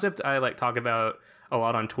this concept I like talk about a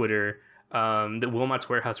lot on Twitter that Wilmot's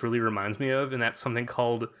Warehouse really reminds me of, and that's something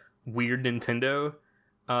called Weird Nintendo.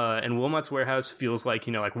 And Wilmot's Warehouse feels like,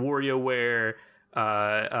 you know, like WarioWare,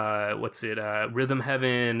 Rhythm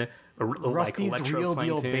Heaven, Rusty's like Real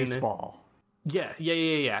Deal Electroplankton. Baseball.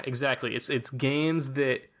 Yeah. Exactly. It's games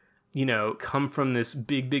that, you know, come from this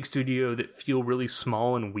big studio that feel really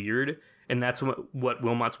small and weird, and that's what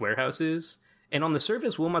Wilmot's Warehouse is. And on the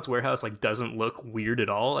surface, Wilmot's Warehouse like doesn't look weird at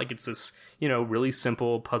all. Like it's this, you know, really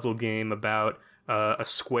simple puzzle game about a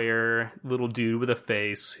square little dude with a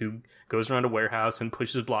face who goes around a warehouse and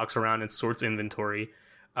pushes blocks around and sorts inventory.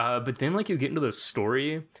 But then like you get into the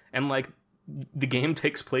story, and like the game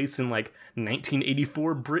takes place in like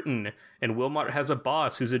 1984 Britain, and Wilmot has a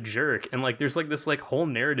boss who's a jerk, and like there's like this like whole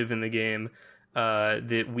narrative in the game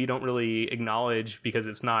that we don't really acknowledge because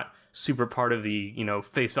it's not super part of the, you know,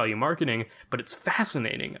 face value marketing, but it's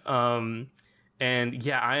fascinating. And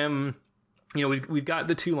yeah, I am, you know, we've got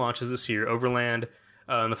the 2 launches this year, Overland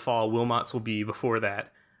in the fall, Wilmot's will be before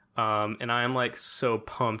that. And I am like so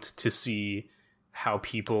pumped to see how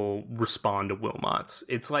people respond to Wilmot's.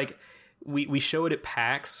 It's like we show it at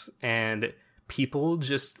PAX and people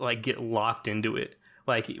just like get locked into it.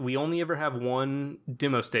 Like we only ever have one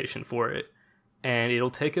demo station for it, and it'll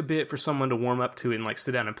take a bit for someone to warm up to it and like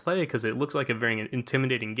sit down and play because it looks like a very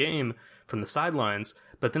intimidating game from the sidelines.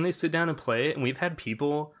 But then they sit down and play it, and we've had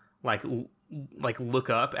people like look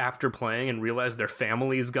up after playing and realize their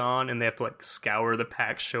family's gone, and they have to like scour the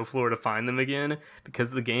PAX show floor to find them again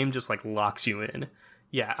because the game just like locks you in.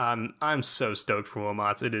 Yeah, I'm so stoked for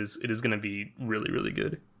Wilmot's. It is going to be really, really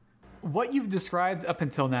good. What you've described up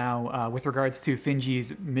until now with regards to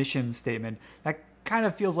Finji's mission statement, that kind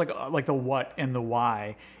of feels like the what and the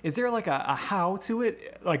why. Is there like a how to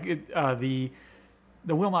it? Like the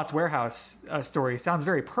Wilmot's Warehouse story sounds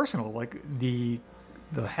very personal. Like the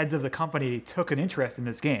heads of the company took an interest in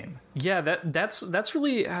this game. Yeah, that's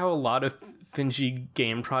really how a lot of Finji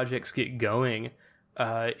game projects get going.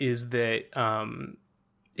 Is that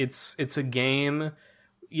it's a game.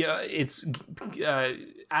 Yeah, it's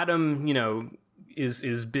Adam, you know,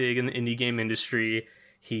 is big in the indie game industry.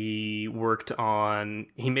 He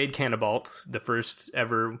made Cannibalt, the first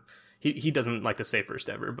ever. He doesn't like to say first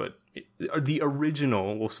ever, but the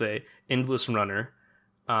original, we'll say, Endless Runner.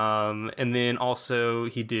 And then also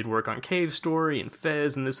he did work on Cave Story and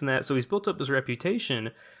Fez and this and that. So he's built up his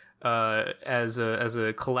reputation as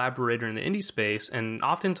a collaborator in the indie space. And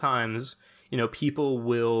oftentimes, you know, people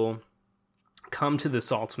will come to the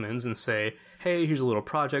Saltzmans and say, hey, here's a little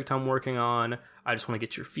project I'm working on. I just want to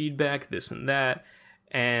get your feedback, this and that.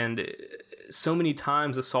 And so many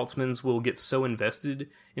times the Saltzmans will get so invested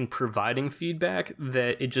in providing feedback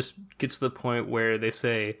that it just gets to the point where they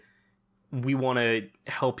say, we want to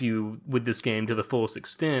help you with this game to the fullest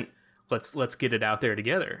extent. Let's get it out there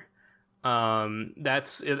together.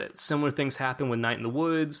 Similar things happen with Night in the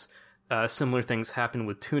Woods. Similar things happen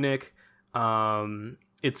with Tunic.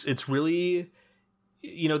 It's really,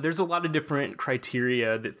 you know, there's a lot of different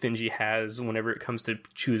criteria that Finji has whenever it comes to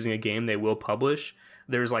choosing a game they will publish.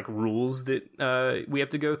 There's like rules that we have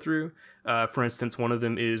to go through. For instance, one of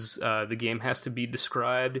them is the game has to be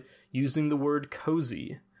described using the word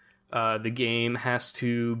cozy. The game has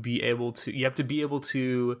to be able to, you have to be able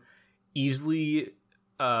to easily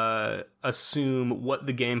assume what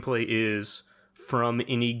the gameplay is from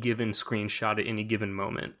any given screenshot at any given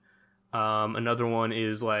moment. Another one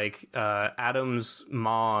is like Adam's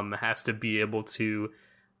mom has to be able to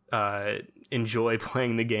enjoy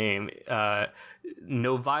playing the game.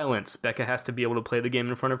 No violence. Becca has to be able to play the game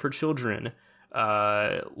in front of her children.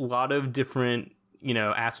 A lot of different, you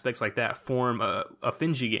know, aspects like that form a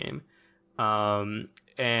Finji game.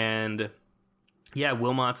 And yeah,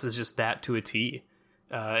 Wilmot's is just that to a T.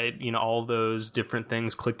 You know, all those different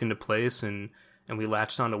things clicked into place, and we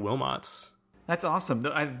latched onto Wilmot's. That's awesome.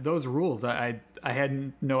 Those rules, I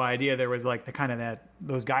had no idea there was like the kind of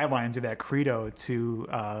those guidelines or that credo to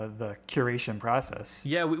the curation process.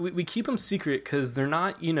 Yeah, we keep them secret because they're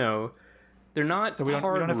not, you know, they're not. So we don't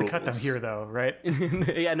have rules. to cut them here, though, right?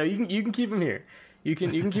 Yeah, no, you can keep them here. You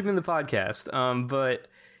can keep them in the podcast. But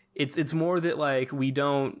it's more that like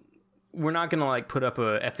we're not gonna like put up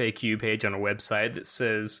a FAQ page on our website that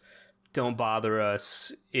says don't bother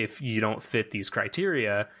us if you don't fit these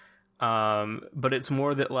criteria. But it's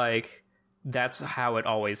more that like that's how it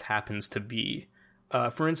always happens to be.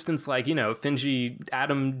 For instance, like, you know,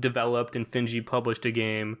 Adam developed and Finji published a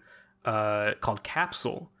game called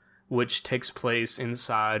Capsule, which takes place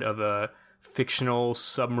inside of a fictional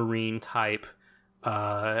submarine type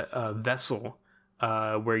vessel,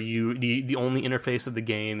 where the only interface of the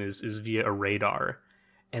game is via a radar.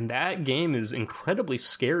 And that game is incredibly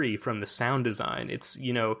scary from the sound design. It's,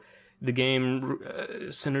 the game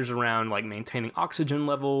centers around like maintaining oxygen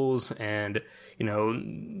levels and,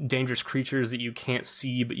 dangerous creatures that you can't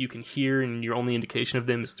see but you can hear, and your only indication of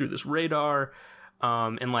them is through this radar.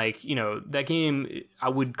 And like, that game I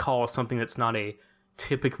would call something that's not a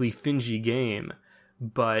typically Finji game,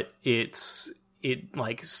 but it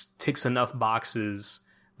like ticks enough boxes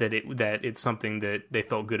that it's something that they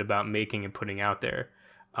felt good about making and putting out there.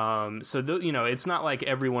 So it's not like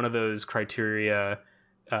every one of those criteria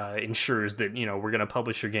ensures that we're gonna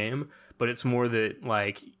publish your game, but it's more that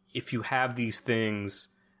like if you have these things,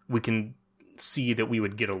 we can see that we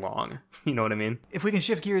would get along. You know what I mean? If we can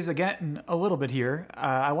shift gears again a little bit here,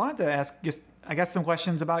 I wanted to ask just, I guess, some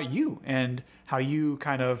questions about you and how you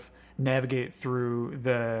kind of navigate through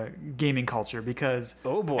the gaming culture, because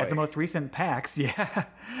at the most recent PAX,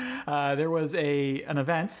 there was an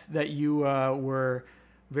event that you were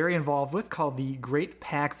very involved with called the Great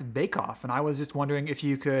PAX Bake Off, and I was just wondering if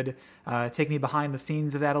you could take me behind the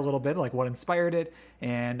scenes of that a little bit, like what inspired it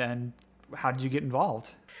and how did you get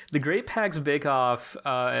involved? The Great PAX Bake Off,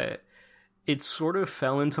 it sort of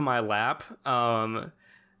fell into my lap,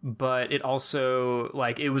 but it also,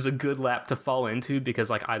 like, it was a good lap to fall into because,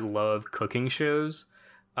 like, I love cooking shows.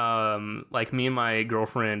 Like, me and my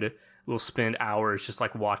girlfriend will spend hours just,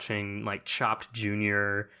 like, watching, like, Chopped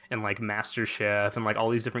Junior and, like, MasterChef and, like, all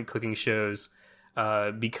these different cooking shows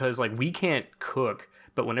because, like, we can't cook,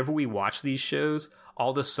 but whenever we watch these shows,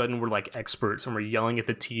 all of a sudden we're like experts and we're yelling at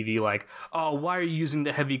the TV like, oh, why are you using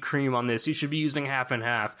the heavy cream on this? You should be using half and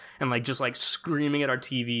half, and like just like screaming at our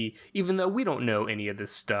TV, even though we don't know any of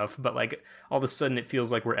this stuff, but like all of a sudden it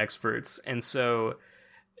feels like we're experts. And so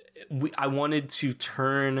I wanted to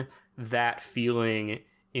turn that feeling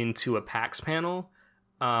into a PAX panel.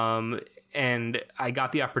 And I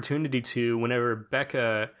got the opportunity to whenever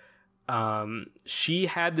Becca, she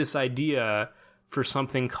had this idea for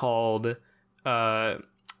something called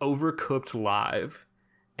Overcooked Live,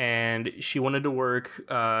 and she wanted to work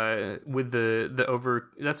with the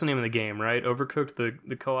that's the name of the game, right? Overcooked,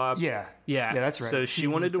 the co-op. Yeah, that's right. So she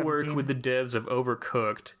wanted to work with the devs of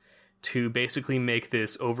Overcooked to basically make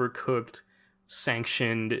this Overcooked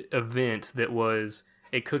sanctioned event that was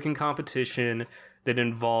a cooking competition that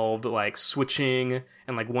involved like switching,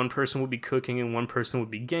 and like one person would be cooking and one person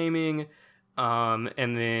would be gaming.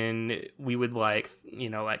 And then we would like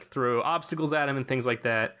throw obstacles at him and things like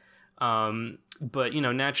that. But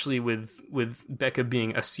naturally with Becca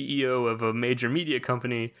being a CEO of a major media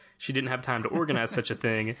company, she didn't have time to organize such a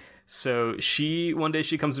thing. So one day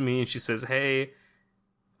she comes to me and she says, "Hey,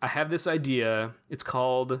 I have this idea. It's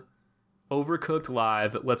called Overcooked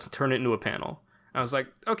Live. Let's turn it into a panel." I was like,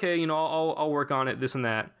 "Okay, I'll work on it, this and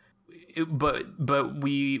that." But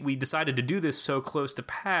we decided to do this so close to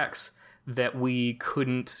PAX that we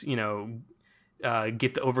couldn't,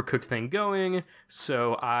 get the Overcooked thing going.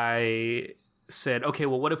 So I said, okay,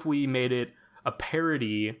 well, what if we made it a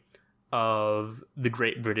parody of the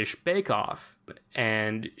Great British Bake Off?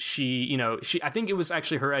 And she, I think it was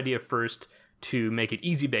actually her idea first to make it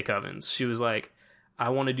Easy Bake Ovens. She was like, I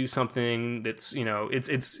want to do something that's,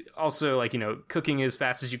 it's also like, cooking as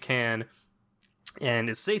fast as you can and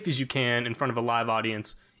as safe as you can in front of a live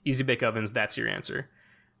audience. Easy Bake Ovens, that's your answer.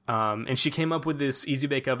 And she came up with this Easy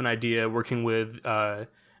Bake Oven idea working with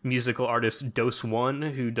musical artist Dose One,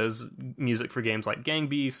 who does music for games like Gang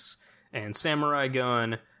Beasts and Samurai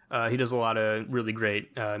Gun. He does a lot of really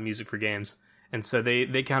great music for games. And so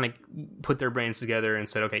they kind of put their brains together and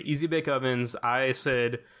said, okay, Easy Bake Ovens. I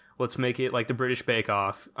said, let's make it like the British Bake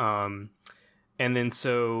Off. And then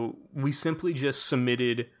so we simply just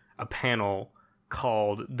submitted a panel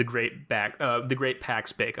called the Great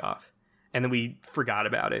PAX Bake Off. And then we forgot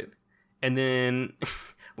about it. And then,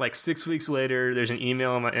 like 6 weeks later, there's an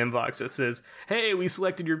email in my inbox that says, "Hey, we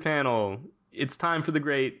selected your panel. It's time for the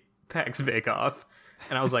Great PAX Bake Off."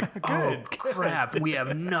 And I was like, "Oh, crap, we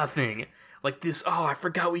have nothing. Like this, oh, I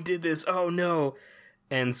forgot we did this. Oh, no."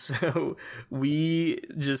 And so we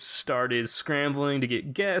just started scrambling to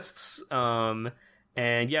get guests.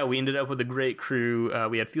 And yeah, we ended up with a great crew.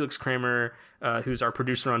 We had Felix Kramer, who's our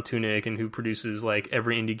producer on Tunic and who produces like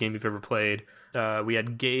every indie game you've ever played. We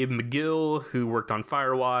had Gabe McGill, who worked on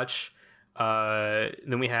Firewatch.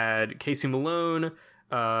 Then we had Casey Malone,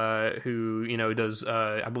 who does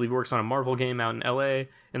I believe works on a Marvel game out in LA.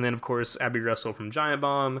 And then of course Abby Russell from Giant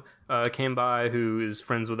Bomb came by, who is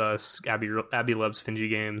friends with us. Abby loves Finji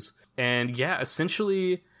games. And yeah,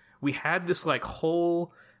 essentially we had this like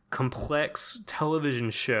whole complex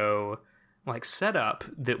television show like setup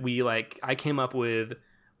that I came up with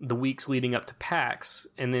the weeks leading up to PAX.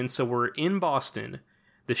 And then so we're in Boston.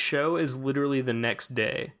 The show is literally the next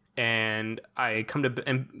day. And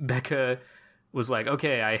and Becca was like,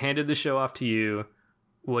 okay, I handed the show off to you.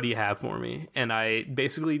 What do you have for me? And I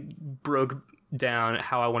basically broke down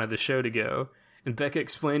how I wanted the show to go. And Becca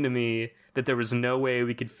explained to me that there was no way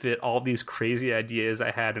we could fit all these crazy ideas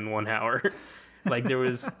I had in 1 hour. Like there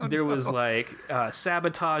was like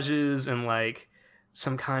sabotages and like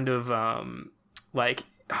some kind of at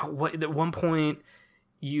one point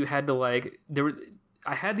you had to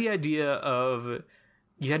I had the idea of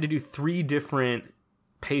you had to do 3 different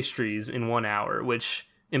pastries in 1 hour, which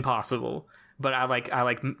impossible. But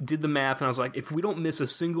I did the math and I was like, if we don't miss a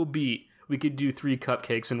single beat, we could do 3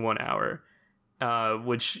 cupcakes in 1 hour,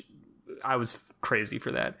 which I was crazy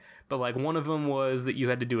for that. But like one of them was that you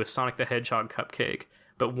had to do a Sonic the Hedgehog cupcake,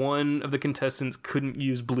 but one of the contestants couldn't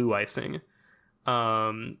use blue icing.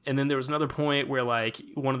 And then there was another point where like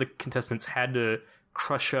one of the contestants had to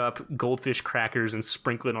crush up goldfish crackers and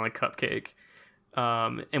sprinkle it on a cupcake.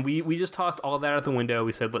 And we just tossed all that out the window.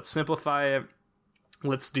 We said, let's simplify it.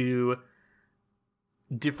 Let's do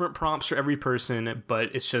different prompts for every person,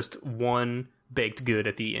 but it's just one baked good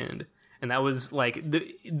at the end. And that was like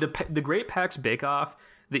the Great PAX Bake Off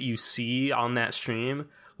that you see on that stream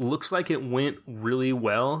looks like it went really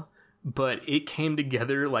well, but it came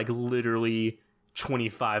together like literally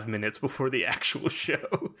 25 minutes before the actual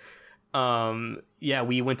show.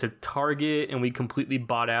 We went to Target and we completely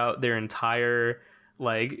bought out their entire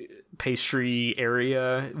like pastry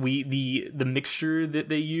area. The mixture that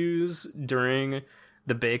they use during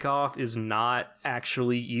the bake off is not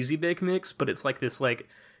actually Easy Bake Mix, but it's like this like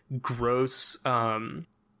gross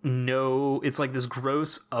it's like this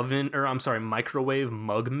gross microwave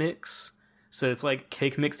mug mix. So it's like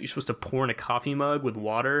cake mix that you're supposed to pour in a coffee mug with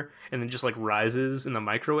water and then just like rises in the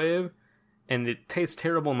microwave. And it tastes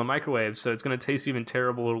terrible in the microwave, so it's going to taste even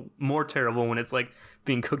more terrible when it's like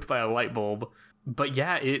being cooked by a light bulb. But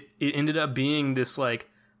yeah, it ended up being this like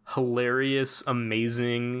hilarious,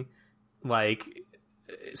 amazing, like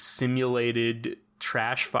simulated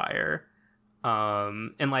trash fire.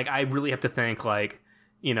 And like I really have to thank like,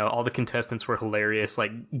 you know, all the contestants were hilarious.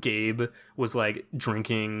 Like Gabe was like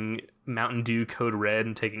drinking Mountain Dew Code Red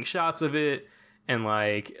and taking shots of it. And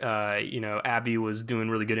like, Abby was doing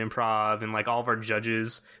really good improv, and like all of our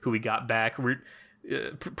judges who we got back,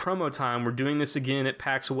 promo time, we're doing this again at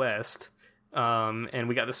PAX West. And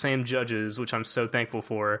we got the same judges, which I'm so thankful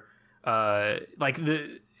for. I'm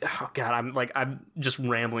just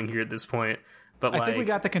rambling here at this point. But I think we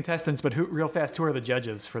got the contestants, but who are the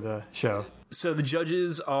judges for the show? So the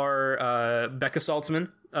judges are Becca Saltzman,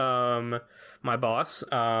 my boss.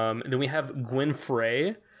 Then we have Gwen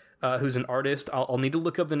Frey, who's an artist. I'll need to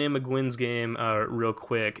look up the name of Gwen's game real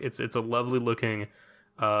quick. It's a lovely looking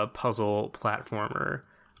puzzle platformer.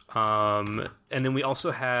 And then we also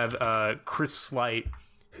have Chris Slight,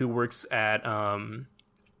 who works at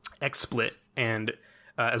XSplit, and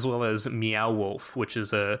as well as Meow Wolf, which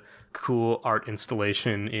is a cool art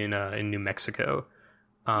installation in New Mexico.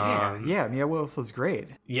 Meow Wolf was great.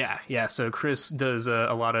 Yeah. So Chris does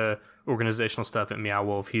a lot of organizational stuff at Meow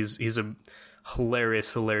Wolf. He's a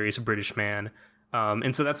hilarious British man.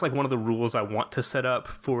 And so that's like one of the rules I want to set up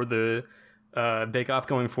for the Bake Off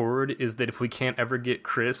going forward, is that if we can't ever get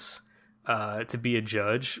Chris to be a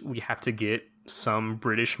judge, we have to get some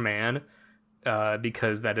British man,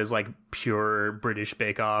 because that is like pure British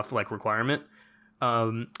Bake Off like requirement.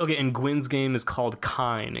 Okay, and Gwen's game is called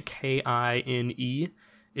Kine, Kine.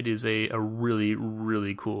 It is a really,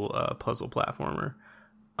 really cool puzzle platformer.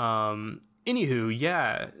 Anywho,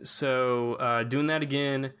 yeah, so doing that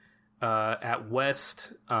again at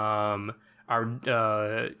West. Our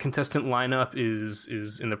contestant lineup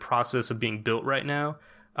is in the process of being built right now,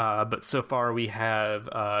 but so far we have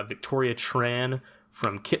Victoria Tran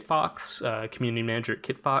from KitFox, community manager at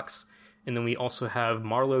KitFox, and then we also have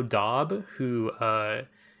Marlo Daub, who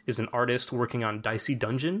is an artist working on Dicey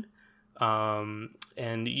Dungeon, and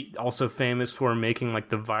also famous for making like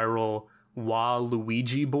the viral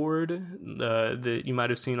Waluigi board that you might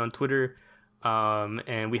have seen on Twitter.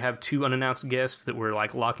 And we have 2 unannounced guests that we're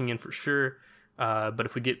like locking in for sure. But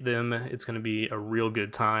if we get them, it's going to be a real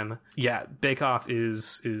good time. Yeah, Bake Off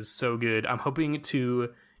is so good. I'm hoping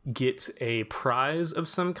to get a prize of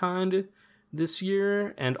some kind this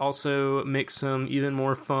year, and also make some even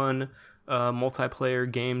more fun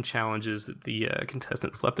multiplayer game challenges that the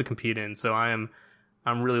contestants love to compete in. So I'm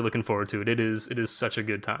really looking forward to it. It is such a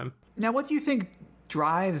good time. Now, what do you think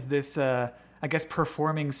drives this,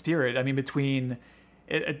 performing spirit? I mean, between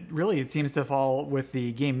it really seems to fall with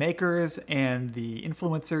the game makers and the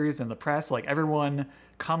influencers and the press. Like everyone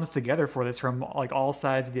comes together for this from like all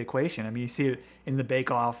sides of the equation. I mean, you see it in the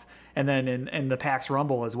Bake Off and then in the PAX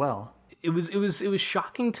Rumble as well. It was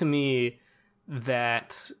shocking to me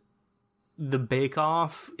that the Bake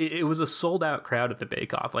Off, it was a sold out crowd at the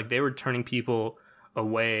Bake Off. Like they were turning people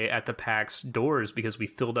away at the PAX doors because we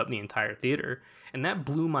filled up the entire theater, and that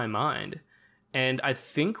blew my mind. And I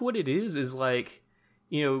think what it is like,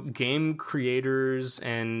 you know, game creators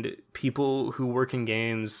and people who work in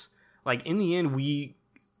games, like in the end,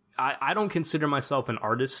 I don't consider myself an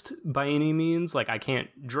artist by any means. Like I can't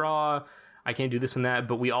draw, I can't do this and that,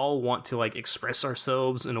 but we all want to like express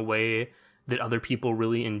ourselves in a way that other people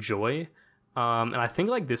really enjoy. And I think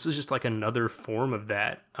like this is just like another form of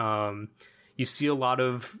that. You see a lot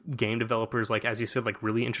of game developers, like, as you said, like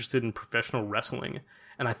really interested in professional wrestling.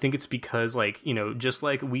 And I think it's because like, you know, just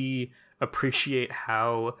like we appreciate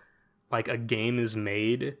how like a game is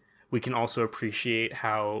made, we can also appreciate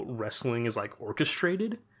how wrestling is like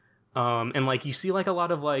orchestrated. And like you see like a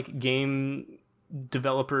lot of like game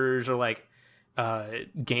developers or like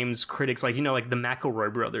games critics, like, you know, like the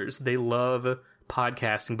McElroy brothers, they love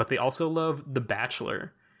podcasting, but they also love The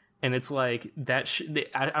Bachelor. And it's like that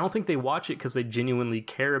I don't think they watch it because they genuinely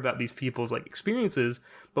care about these people's like experiences,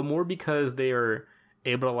 but more because they are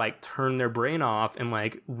able to like turn their brain off and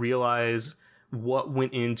like realize what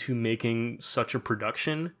went into making such a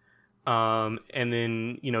production. And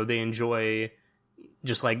then, you know, they enjoy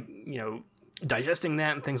just like, you know, digesting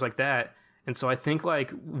that and things like that. And so I think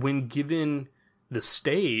like when given the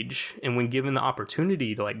stage and when given the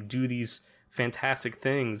opportunity to like do these fantastic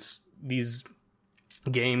things, these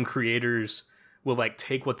game creators will like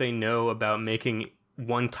take what they know about making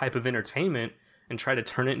one type of entertainment and try to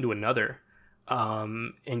turn it into another.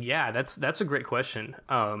 And yeah, that's a great question.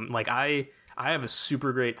 Like I have a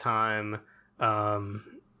super great time,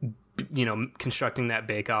 you know, constructing that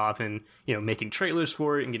Bake Off and, you know, making trailers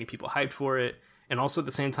for it and getting people hyped for it. And also at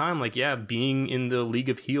the same time, like, yeah, being in the League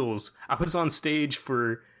of Heels, I was on stage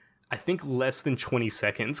for, I think, less than 20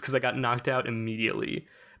 seconds because I got knocked out immediately.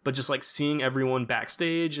 But just like seeing everyone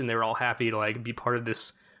backstage and they were all happy to like be part of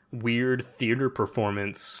this weird theater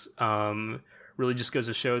performance, really just goes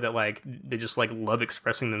to show that like they just like love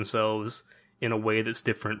expressing themselves in a way that's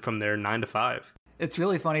different from their 9 to 5. It's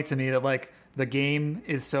really funny to me that like the game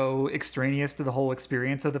is so extraneous to the whole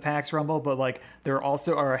experience of the PAX Rumble, but like there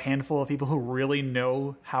also are a handful of people who really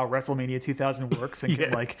know how WrestleMania 2000 works and Yes.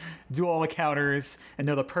 can like do all the counters and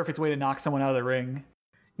know the perfect way to knock someone out of the ring.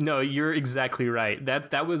 No, you're exactly right.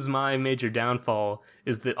 That was my major downfall,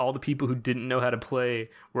 is that all the people who didn't know how to play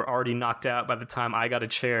were already knocked out by the time I got a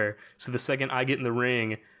chair. So the second I get in the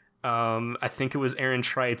ring, I think it was Aaron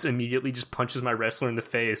Trites immediately just punches my wrestler in the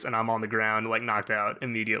face and I'm on the ground, like knocked out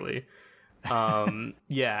immediately.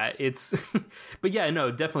 Yeah, it's, but yeah, no,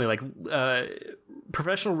 definitely like,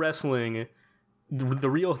 professional wrestling, the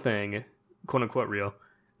real thing, quote unquote real,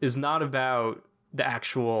 is not about the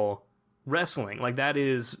actual wrestling. Like that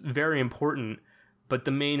is very important, but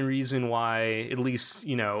the main reason why, at least,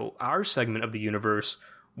 you know, our segment of the universe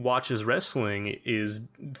watches wrestling is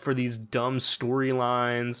for these dumb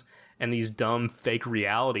storylines and these dumb fake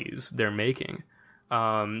realities they're making.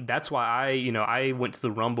 That's why I went to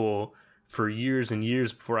the Rumble for years and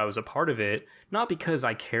years before I was a part of it, not because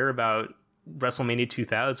I care about WrestleMania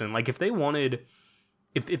 2000. Like if they wanted,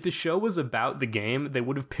 if the show was about the game, they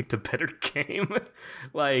would have picked a better game.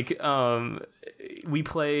 Like, we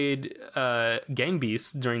played Gang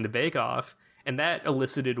Beasts during the Bake Off, and that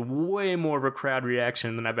elicited way more of a crowd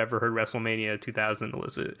reaction than I've ever heard WrestleMania 2000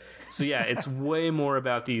 elicit. So yeah, it's way more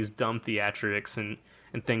about these dumb theatrics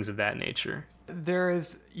and things of that nature. There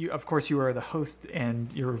is, of course, you are the host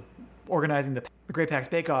and you're organizing the Great PAX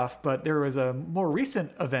Bake Off, but there was a more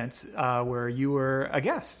recent event where you were a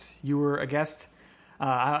guest.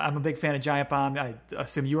 I'm a big fan of Giant Bomb. I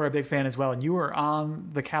assume you are a big fan as well. And you were on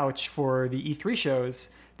the couch for the E3 shows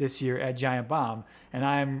this year at Giant Bomb. And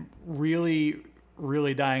I'm really,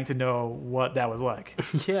 really dying to know what that was like.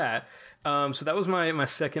 Yeah. So that was my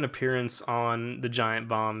second appearance on the Giant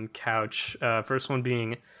Bomb couch. First one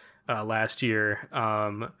being last year,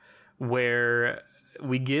 where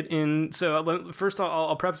we get in. So first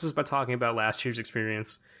I'll preface this by talking about last year's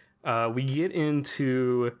experience. We get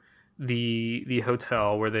into the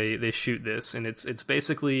hotel where they shoot this, and it's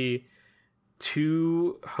basically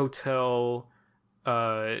two hotel,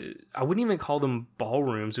 I wouldn't even call them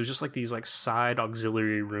ballrooms. It was just like these like side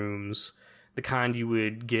auxiliary rooms, the kind you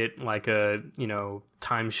would get like a, you know,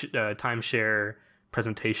 timeshare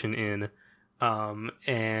presentation in.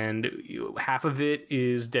 And half of it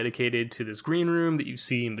is dedicated to this green room that you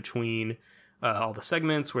see in between all the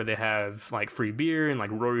segments, where they have like free beer and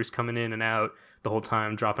like Rory's coming in and out the whole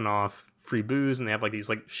time, dropping off free booze, and they have like these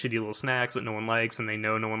like shitty little snacks that no one likes, and they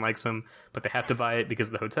know no one likes them, but they have to buy it because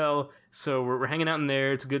of the hotel. So we're hanging out in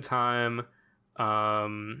there. It's a good time.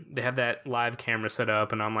 They have that live camera set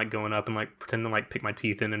up, and I'm like going up and like pretending to like pick my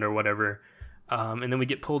teeth in it or whatever. And then we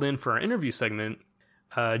get pulled in for our interview segment.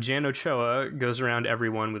 Jan Ochoa goes around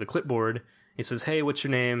everyone with a clipboard. He says, "Hey, what's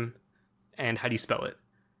your name? And how do you spell it?"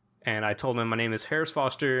 And I told him my name is Harris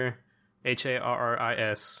Foster,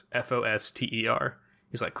 HARRISFOSTER.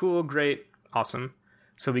 He's like, "Cool, great, awesome."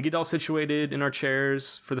 So we get all situated in our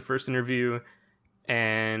chairs for the first interview,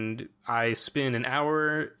 and I spend an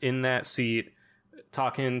hour in that seat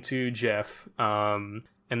talking to Jeff. And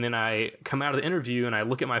then I come out of the interview and I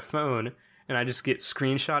look at my phone, and I just get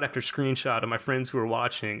screenshot after screenshot of my friends who are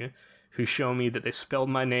watching, who show me that they spelled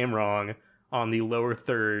my name wrong on the lower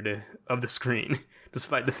third of the screen,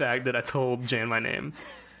 despite the fact that I told Jan my name.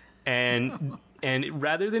 And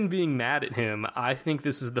rather than being mad at him, I think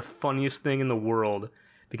this is the funniest thing in the world,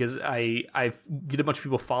 because I get a bunch of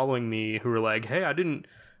people following me who are like, "Hey,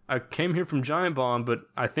 I came here from Giant Bomb, but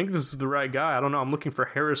I think this is the right guy. I don't know. I'm looking for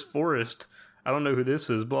Harris Forrest. I don't know who this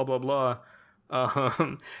is, blah, blah, blah."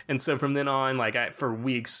 And so from then on, like for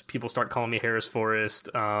weeks, people start calling me Harris Forrest.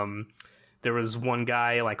 There was one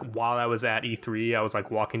guy, like while I was at E3, I was like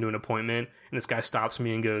walking to an appointment, and this guy stops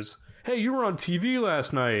me and goes, "Hey, you were on TV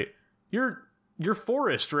last night. You're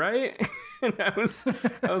Forrest, right?" And I was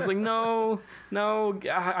like, no,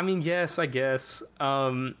 I mean, yes, I guess.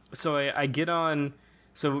 So I get on.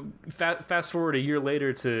 So fast forward a year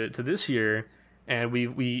later to this year, and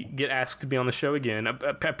we get asked to be on the show again.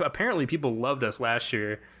 Apparently, people loved us last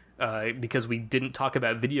year because we didn't talk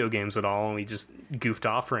about video games at all, and we just goofed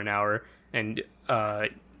off for an hour. And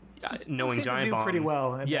knowing Giant Bomb pretty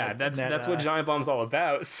well. Yeah, that's what Giant Bomb's all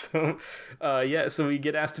about. So so we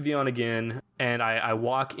get asked to be on again, and I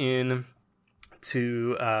walk in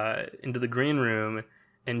to into the green room,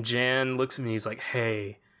 and Jan looks at me. He's like,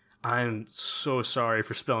 "Hey, I'm so sorry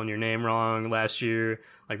for spelling your name wrong last year.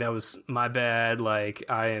 Like, that was my bad. Like,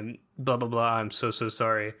 I am blah blah blah. I'm so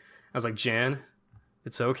sorry." I was like, "Jan,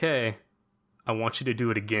 it's okay. I want you to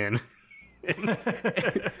do it again."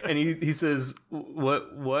 And he says,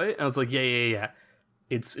 what? I was like, yeah.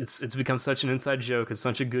 It's become such an inside joke. It's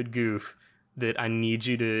such a good goof that I need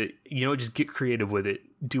you to, just get creative with it.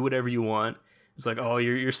 Do whatever you want. It's like, "Oh,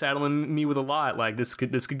 you're saddling me with a lot. Like, this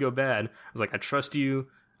could go bad." I was like, "I trust you.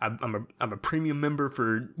 I'm a premium member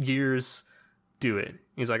for years. Do it."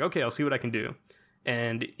 He's like, "Okay, I'll see what I can do."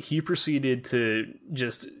 And he proceeded to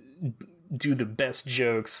just do the best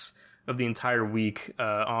jokes of the entire week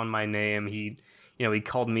on my name. He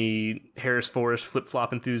called me Harris Forrest Flip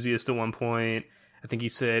Flop Enthusiast at one point. I think he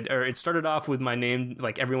said, or it started off with my name,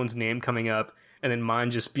 like everyone's name coming up, and then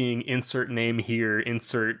mine just being insert name here,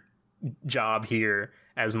 insert job here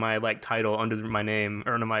as my like title under my name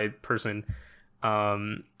or under my person.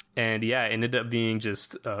 And yeah, it ended up being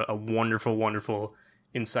just a wonderful, wonderful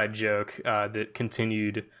inside joke that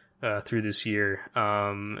continued through this year.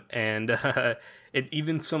 It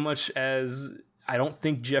even so much as I don't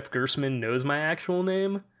think Jeff Gersman knows my actual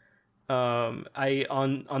name. On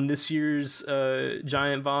this year's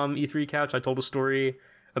Giant Bomb E3 couch, I told a story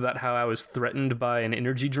about how I was threatened by an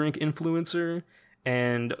energy drink influencer,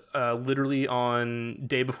 and literally on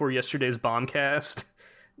day before yesterday's Bombcast,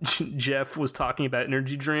 Jeff was talking about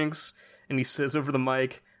energy drinks, and he says over the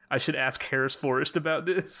mic, "I should ask Harris Forrest about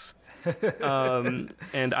this."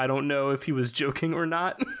 And I don't know if he was joking or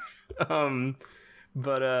not.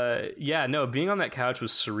 But being on that couch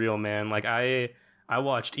was surreal, man. Like I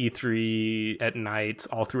watched E3 at night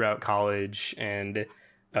all throughout college, and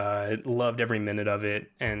loved every minute of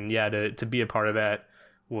it. And yeah, to be a part of that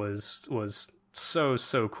was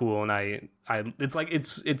so cool. And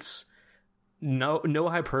it's no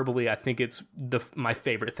hyperbole. I think it's my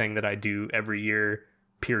favorite thing that I do every year.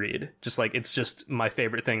 Period. Just like, it's just my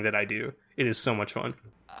favorite thing that I do. It is so much fun.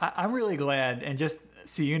 I'm really glad. And just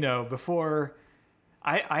so you know, before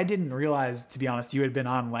I didn't realize, to be honest, you had been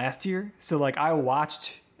on last year. So like I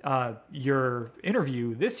watched your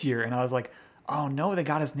interview this year, and I was like, "Oh no, they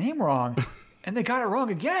got his name wrong," and they got it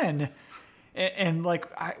wrong again. And like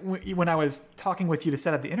when I was talking with you to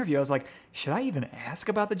set up the interview, I was like, "Should I even ask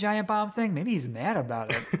about the Giant Bomb thing? Maybe he's mad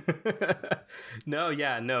about it." No,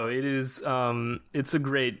 it is. It's a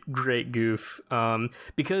great goof.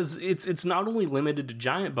 Because it's not only limited to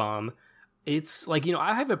Giant Bomb. It's like, in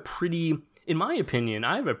my opinion,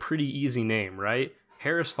 I have a pretty easy name, right?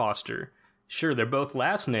 Harris Foster. sure, they're both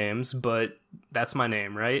last names, but that's my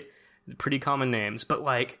name, right? Pretty common names. But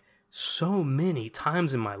like so many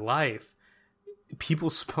times in my life, people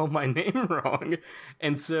spell my name wrong.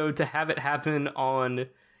 And so to have it happen on,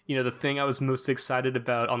 the thing I was most excited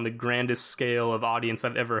about on the grandest scale of audience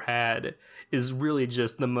I've ever had is really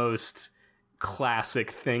just the most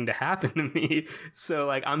classic thing to happen to me. So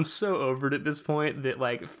like I'm so over it at this point that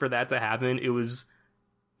like for that to happen, it was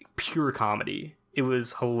pure comedy. It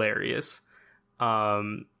was hilarious.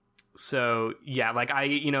 So yeah, like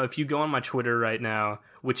if you go on my Twitter right now,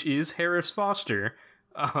 which is Harris Foster,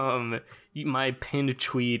 my pinned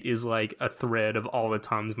tweet is like a thread of all the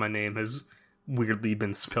times my name has weirdly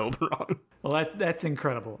been spelled wrong. Well, that's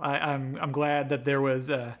incredible. I'm glad that there was.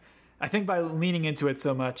 I think by leaning into it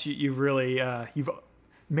so much, you've really you've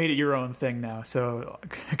made it your own thing now. So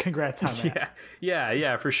congrats on that.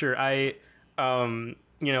 Yeah, for sure. It's my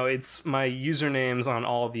usernames on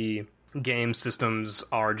all the game systems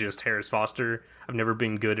are just Harris Foster. I've never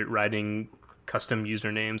been good at writing custom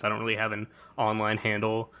usernames. I don't really have an online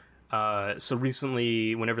handle. So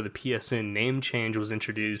recently, whenever the PSN name change was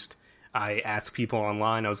introduced, I asked people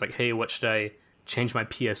online, I was like, hey, what should I change my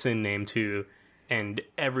PSN name to? And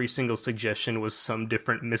every single suggestion was some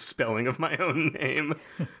different misspelling of my own name.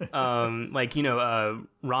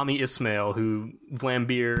 Rami Ismail, who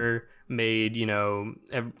Vlambeer made,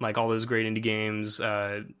 like all those great indie games,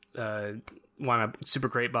 Super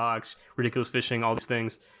Crate Box, Ridiculous Fishing, all these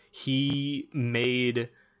things. He made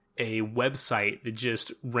a website that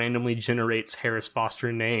just randomly generates Harris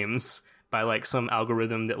Foster names by like some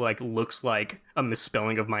algorithm that like looks like a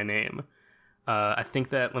misspelling of my name. I think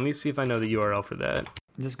that, let me see if I know the URL for that.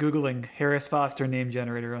 I'm just Googling Harris Foster name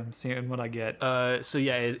generator. I'm seeing what I get. So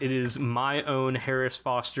yeah, it is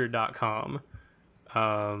myownharrisfoster.com.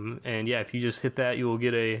 And yeah, if you just hit that, you will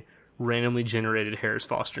get a randomly generated Harris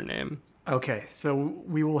Foster name. Okay, so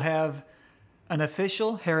we will have an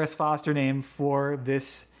official Harris Foster name for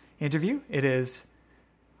this interview. It is,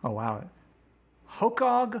 Hokog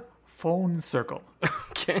Phone Circle.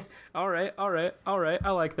 Okay, all right. I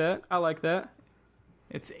like that.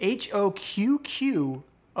 It's HOQQOG.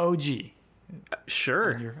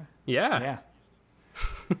 Sure. Yeah.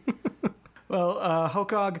 Well,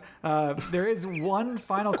 Hokog, there is one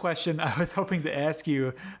final question I was hoping to ask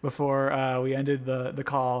you before we ended the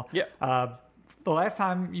call. Yeah. The last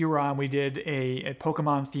time you were on, we did a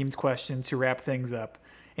Pokemon-themed question to wrap things up,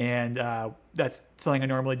 and that's something I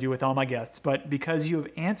normally do with all my guests. But because you have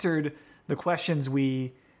answered the questions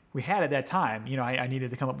we had at that time, I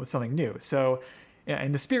needed to come up with something new. So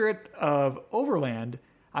in the spirit of Overland,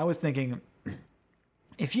 I was thinking,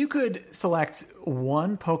 if you could select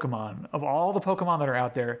one Pokemon of all the Pokemon that are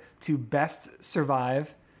out there to best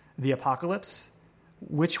survive the apocalypse,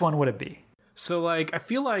 which one would it be? So, like, I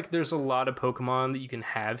feel like there's a lot of Pokemon that you can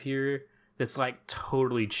have here that's, like,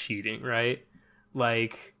 totally cheating, right?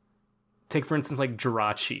 Like, take, for instance, like,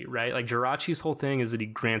 Jirachi, right? Like, Jirachi's whole thing is that he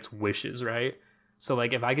grants wishes, right? So,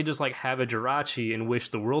 like, if I could just, like, have a Jirachi and wish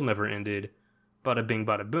the world never ended, bada bing,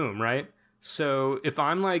 bada boom, right? So if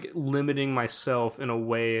I'm like limiting myself in a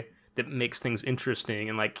way that makes things interesting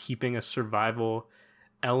and like keeping a survival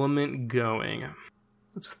element going,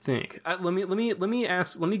 let's think. Let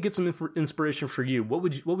me get some inspiration for you. What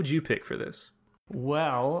would you pick for this?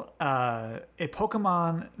 Well, a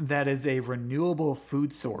Pokemon that is a renewable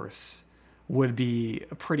food source would be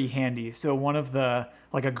pretty handy. So one of the,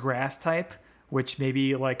 like a grass type, which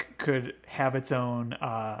maybe like could have its own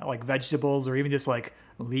like vegetables or even just like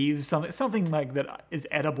leaves, something like that is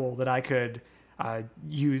edible that I could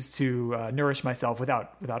use to nourish myself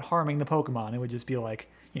without harming the Pokemon. It would just be like,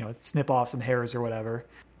 snip off some hairs or whatever.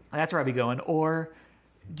 That's where I'd be going. Or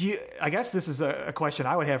I guess this is a question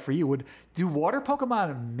I would have for you. Do water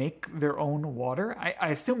Pokemon make their own water? I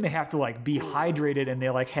assume they have to like be hydrated and they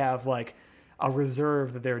like have like a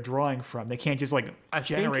reserve that they're drawing from. They can't just like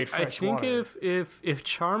generate fresh water. I think if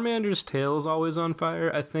Charmander's tail is always on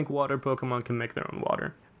fire, I think water Pokemon can make their own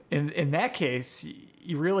water. In that case,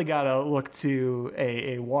 you really gotta look to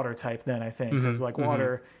a water type then, I think, because like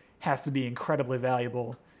water has to be incredibly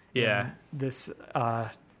valuable. Yeah. In this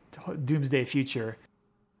doomsday future.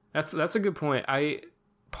 That's a good point.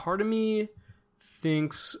 Part of me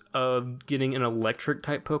thinks of getting an electric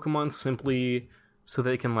type Pokemon simply so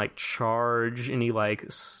they can like charge any like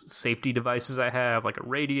safety devices I have, like a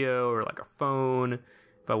radio or like a phone,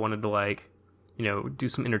 if I wanted to like, do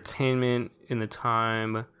some entertainment in the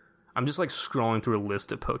time. I'm just like scrolling through a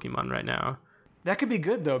list of Pokemon right now. That could be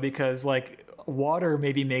good though, because like water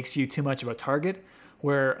maybe makes you too much of a target,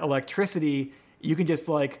 where electricity, you can just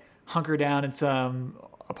like hunker down in some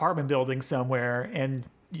apartment building somewhere and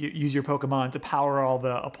use your Pokemon to power all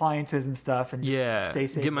the appliances and stuff, and just stay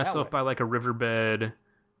safe. Get myself by like a riverbed,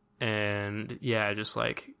 and just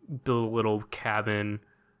like build a little cabin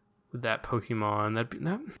with that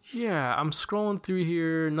Pokemon. Yeah, I'm scrolling through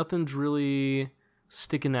here. Nothing's really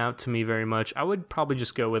sticking out to me very much. I would probably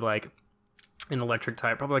just go with like an electric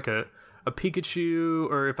type, probably like a Pikachu,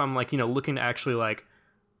 or if I'm like, looking to actually like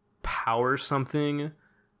power something,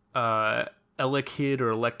 Elekid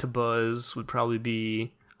or Electabuzz would probably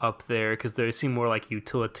be up there because they seem more like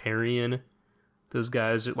utilitarian. Those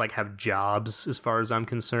guys like have jobs as far as I'm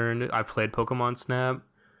concerned. I've played Pokemon Snap.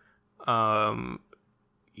 I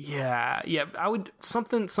would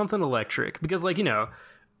something electric because like,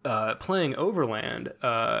 playing Overland,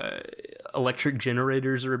 electric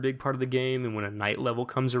generators are a big part of the game, and when a night level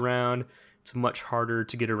comes around, it's much harder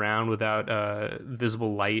to get around without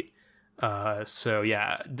visible light. So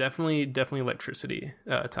yeah, definitely electricity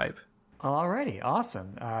type. Alrighty,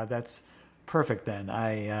 awesome. That's perfect then.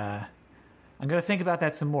 I'm gonna think about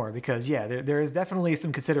that some more because there is definitely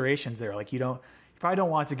some considerations there. Like you probably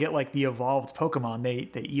don't want to get like the evolved Pokemon. They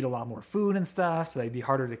eat a lot more food and stuff, so they'd be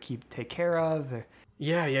harder to take care of.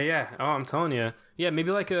 Yeah. Oh, I'm telling you. Yeah,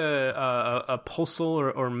 maybe like a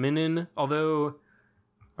Pulsel or Minun. Although,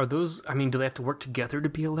 are those? I mean, do they have to work together to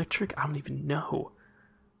be electric? I don't even know.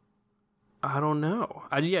 I don't know.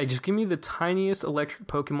 Just give me the tiniest electric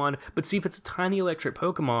Pokemon. But see, if it's a tiny electric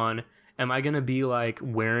Pokemon, am I gonna be like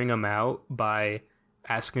wearing them out by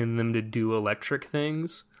asking them to do electric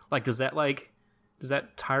things? Like, does that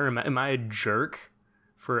tire them out? Am I a jerk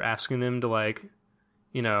for asking them to like,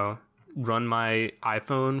 run my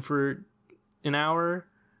iPhone for an hour?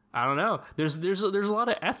 I don't know. There's a lot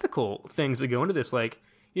of ethical things that go into this. Like,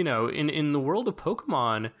 in the world of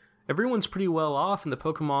Pokemon, everyone's pretty well off, and the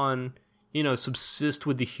Pokemon, subsist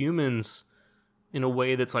with the humans in a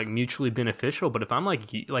way that's like mutually beneficial. But if I'm like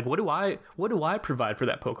what do I provide for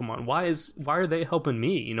that Pokemon? Why are they helping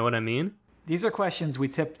me? You know what I mean? These are questions we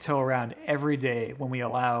tiptoe around every day when we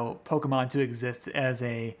allow Pokemon to exist as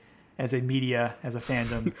a media, as a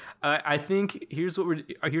fandom. I think here's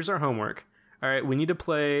our homework. All right, we need to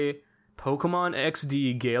play Pokemon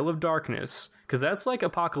XD Gale of Darkness, because that's like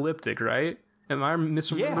apocalyptic, right? Am I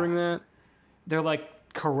misremembering that? They're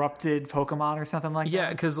like corrupted Pokemon or something like that? Yeah,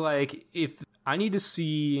 because like if I need to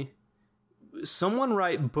see someone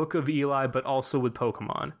write Book of Eli, but also with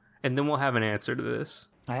Pokemon, and then we'll have an answer to this.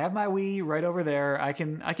 I have my Wii right over there. I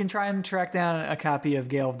can try and track down a copy of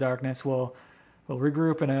Gale of Darkness. We'll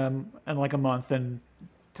regroup in like a month and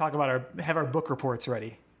talk about have our book reports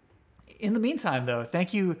ready. In the meantime, though,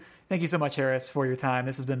 thank you so much, Harris, for your time.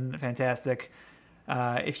 This has been fantastic.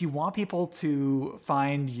 If you want people to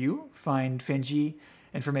find Finji,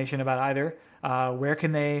 information about either, where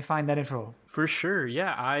can they find that info? For sure,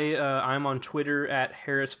 yeah. I'm on Twitter at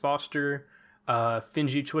Harris Foster.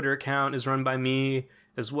 Finji Twitter account is run by me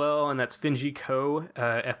as well, and that's FinjiCo,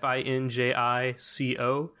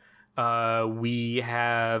 FinjiCo. We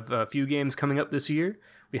have a few games coming up this year.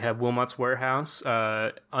 We have Wilmot's Warehouse,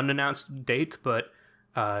 unannounced date, but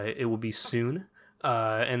it will be soon.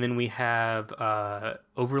 And then we have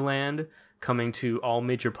Overland coming to all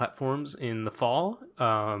major platforms in the fall.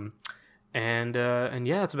 And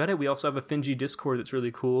that's about it. We also have a Finji Discord that's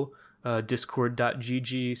really cool.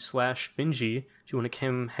 Discord.gg/Finji. If you want to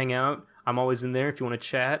come hang out, I'm always in there. If you want to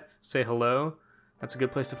chat, say hello, that's a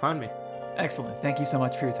good place to find me. Excellent. Thank you so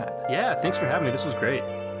much for your time. Yeah, thanks for having me. This was great.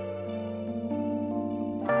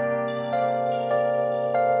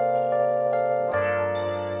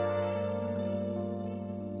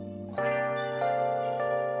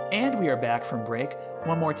 And we are back from break.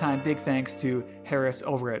 One more time, big thanks to Harris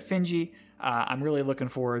over at Finji. I'm really looking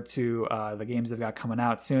forward to the games they've got coming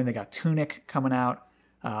out soon. They got Tunic coming out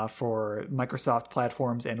for Microsoft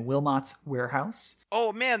platforms and Wilmot's Warehouse.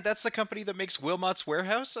 Oh man, that's the company that makes Wilmot's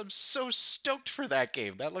Warehouse? I'm so stoked for that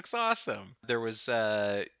game. That looks awesome. There was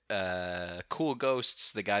Cool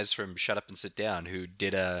Ghosts, the guys from Shut Up and Sit Down, who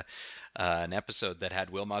did an episode that had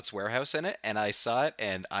Wilmot's Warehouse in it, and I saw it,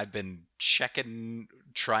 and I've been checking,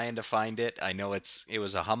 trying to find it. I know it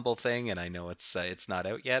was a humble thing, and I know it's not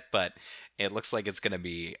out yet, but it looks like it's going to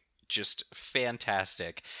be just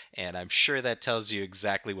fantastic, and I'm sure that tells you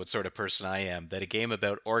exactly what sort of person I am, that a game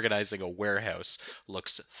about organizing a warehouse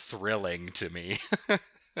looks thrilling to me.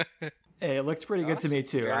 Hey, it looks pretty good to me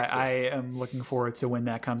too. I am looking forward to when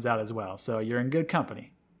that comes out as well, so you're in good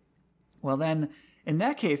company. Well then, in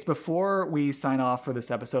that case, before we sign off for this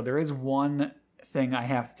episode, there is one thing I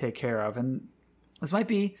have to take care of, and this might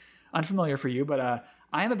be unfamiliar for you, but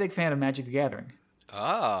I am a big fan of Magic the Gathering.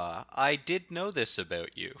 Ah, I did know this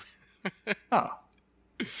about you. Oh,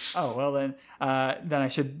 Oh, well then I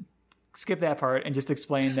should skip that part and just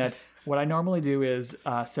explain that what I normally do is,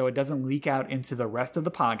 so it doesn't leak out into the rest of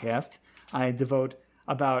the podcast, I devote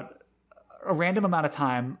about a random amount of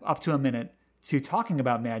time, up to a minute, to talking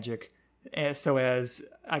about Magic, so as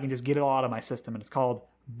I can just get it all out of my system, and it's called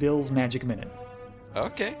Bill's Magic Minute.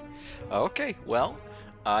 Okay. Well,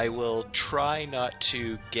 I will try not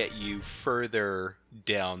to get you further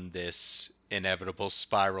down this inevitable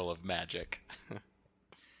spiral of magic.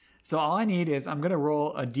 So all I need is, I'm going to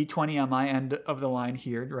roll a d20 on my end of the line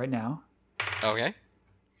here right now. Okay.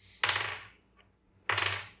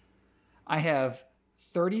 I have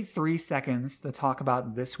 33 seconds to talk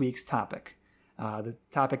about this week's topic. The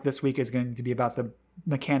topic this week is going to be about the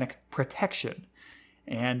mechanic protection.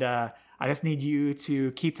 And I just need you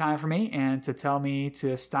to keep time for me and to tell me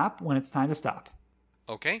to stop when it's time to stop.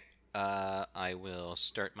 Okay. I will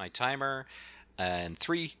start my timer. And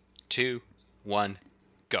 3, 2, 1,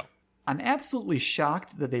 go. I'm absolutely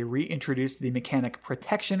shocked that they reintroduced the mechanic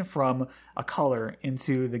protection from a color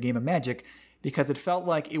into the game of Magic, because it felt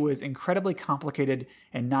like it was incredibly complicated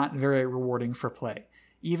and not very rewarding for play.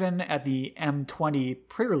 Even at the M20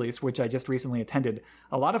 pre-release, which I just recently attended,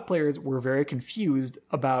 a lot of players were very confused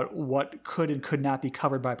about what could and could not be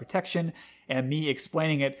covered by protection, and me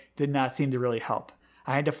explaining it did not seem to really help.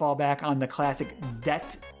 I had to fall back on the classic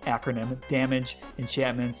DET acronym: damage,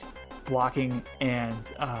 enchantments, blocking,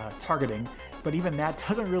 and targeting. But even that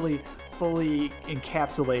doesn't really fully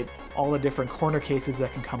encapsulate all the different corner cases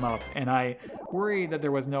that can come up. And I worry that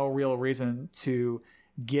there was no real reason to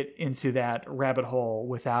get into that rabbit hole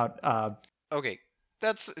without... Okay,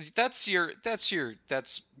 that's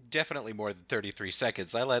definitely more than 33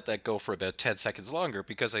 seconds. I let that go for about 10 seconds longer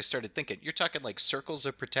because I started thinking, you're talking like circles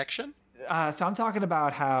of protection? So I'm talking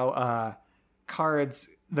about how cards,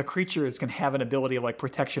 the creatures can have an ability like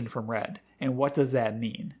protection from red. And what does that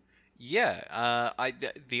mean? Yeah,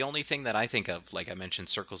 the only thing that I think of, like I mentioned,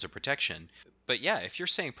 circles of protection. But yeah, if you're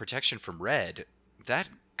saying protection from red,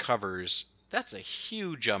 that's a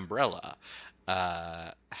huge umbrella.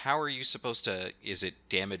 How are you supposed to... Is it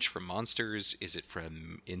damage from monsters? Is it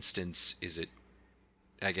from instants? Is it,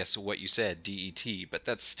 I guess, what you said, DET? But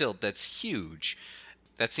that's huge.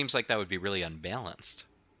 That seems like that would be really unbalanced.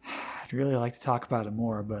 I'd really like to talk about it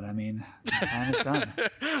more, but I mean, the time is done.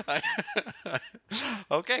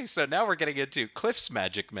 Okay, so now we're getting into Cliff's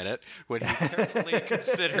Magic Minute, when he carefully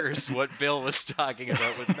considers what Bill was talking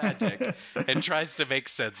about with magic and tries to make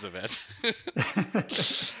sense of it.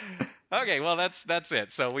 Okay, well that's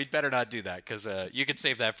it. So we'd better not do that, because you can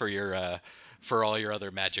save that for all your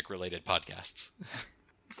other magic-related podcasts.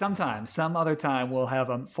 Sometime, some other time, we'll have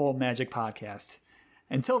a full magic podcast.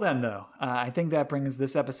 Until then, though, I think that brings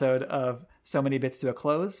this episode of So Many Bits to a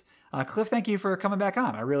close. Cliff, thank you for coming back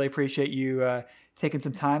on. I really appreciate you taking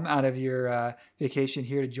some time out of your vacation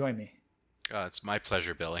here to join me. It's my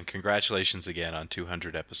pleasure, Bill, and congratulations again on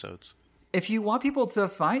 200 episodes. If you want people to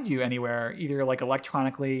find you anywhere, either like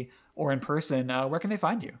electronically or in person, where can they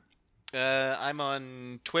find you? I'm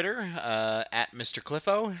on Twitter at Mr.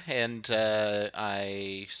 Cliffo, and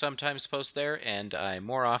I sometimes post there, and I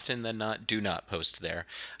more often than not do not post there.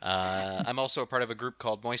 I'm also a part of a group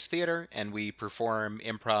called Moist Theater, and we perform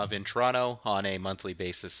improv in Toronto on a monthly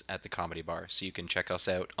basis at the Comedy Bar, so you can check us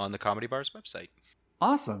out on the Comedy Bar's website.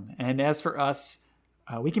 Awesome. And as for us,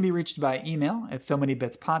 we can be reached by email at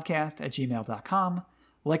somanybitspodcast@gmail.com.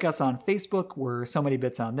 Like us on Facebook, we're So Many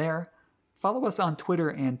Bits on there. Follow us on Twitter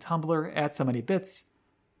and Tumblr at So Many Bits.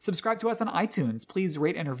 Subscribe to us on iTunes. Please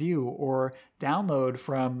rate and review, or download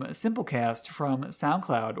from Simplecast from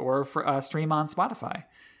SoundCloud, or stream on Spotify.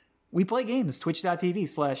 We play games,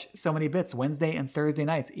 twitch.tv/So Many Bits, Wednesday and Thursday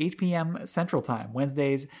nights, 8 p.m. Central Time.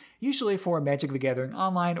 Wednesdays, usually for Magic the Gathering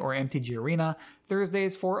Online or MTG Arena.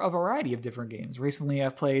 Thursdays for a variety of different games. Recently,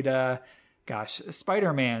 I've played,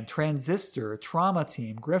 Spider-Man, Transistor, Trauma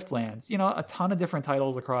Team, Griftlands, a ton of different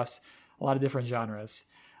titles across a lot of different genres.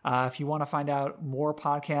 If you want to find out more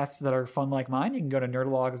podcasts that are fun like mine, you can go to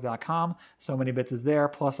nerdologs.com. So Many Bits is there,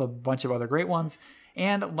 plus a bunch of other great ones.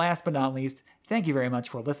 And last but not least, thank you very much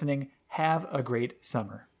for listening. Have a great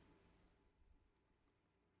summer.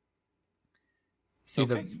 See,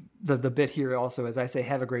 okay. the bit here also is I say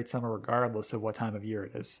have a great summer regardless of what time of year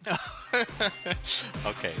it is.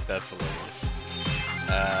 Okay, that's hilarious.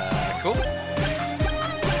 Cool.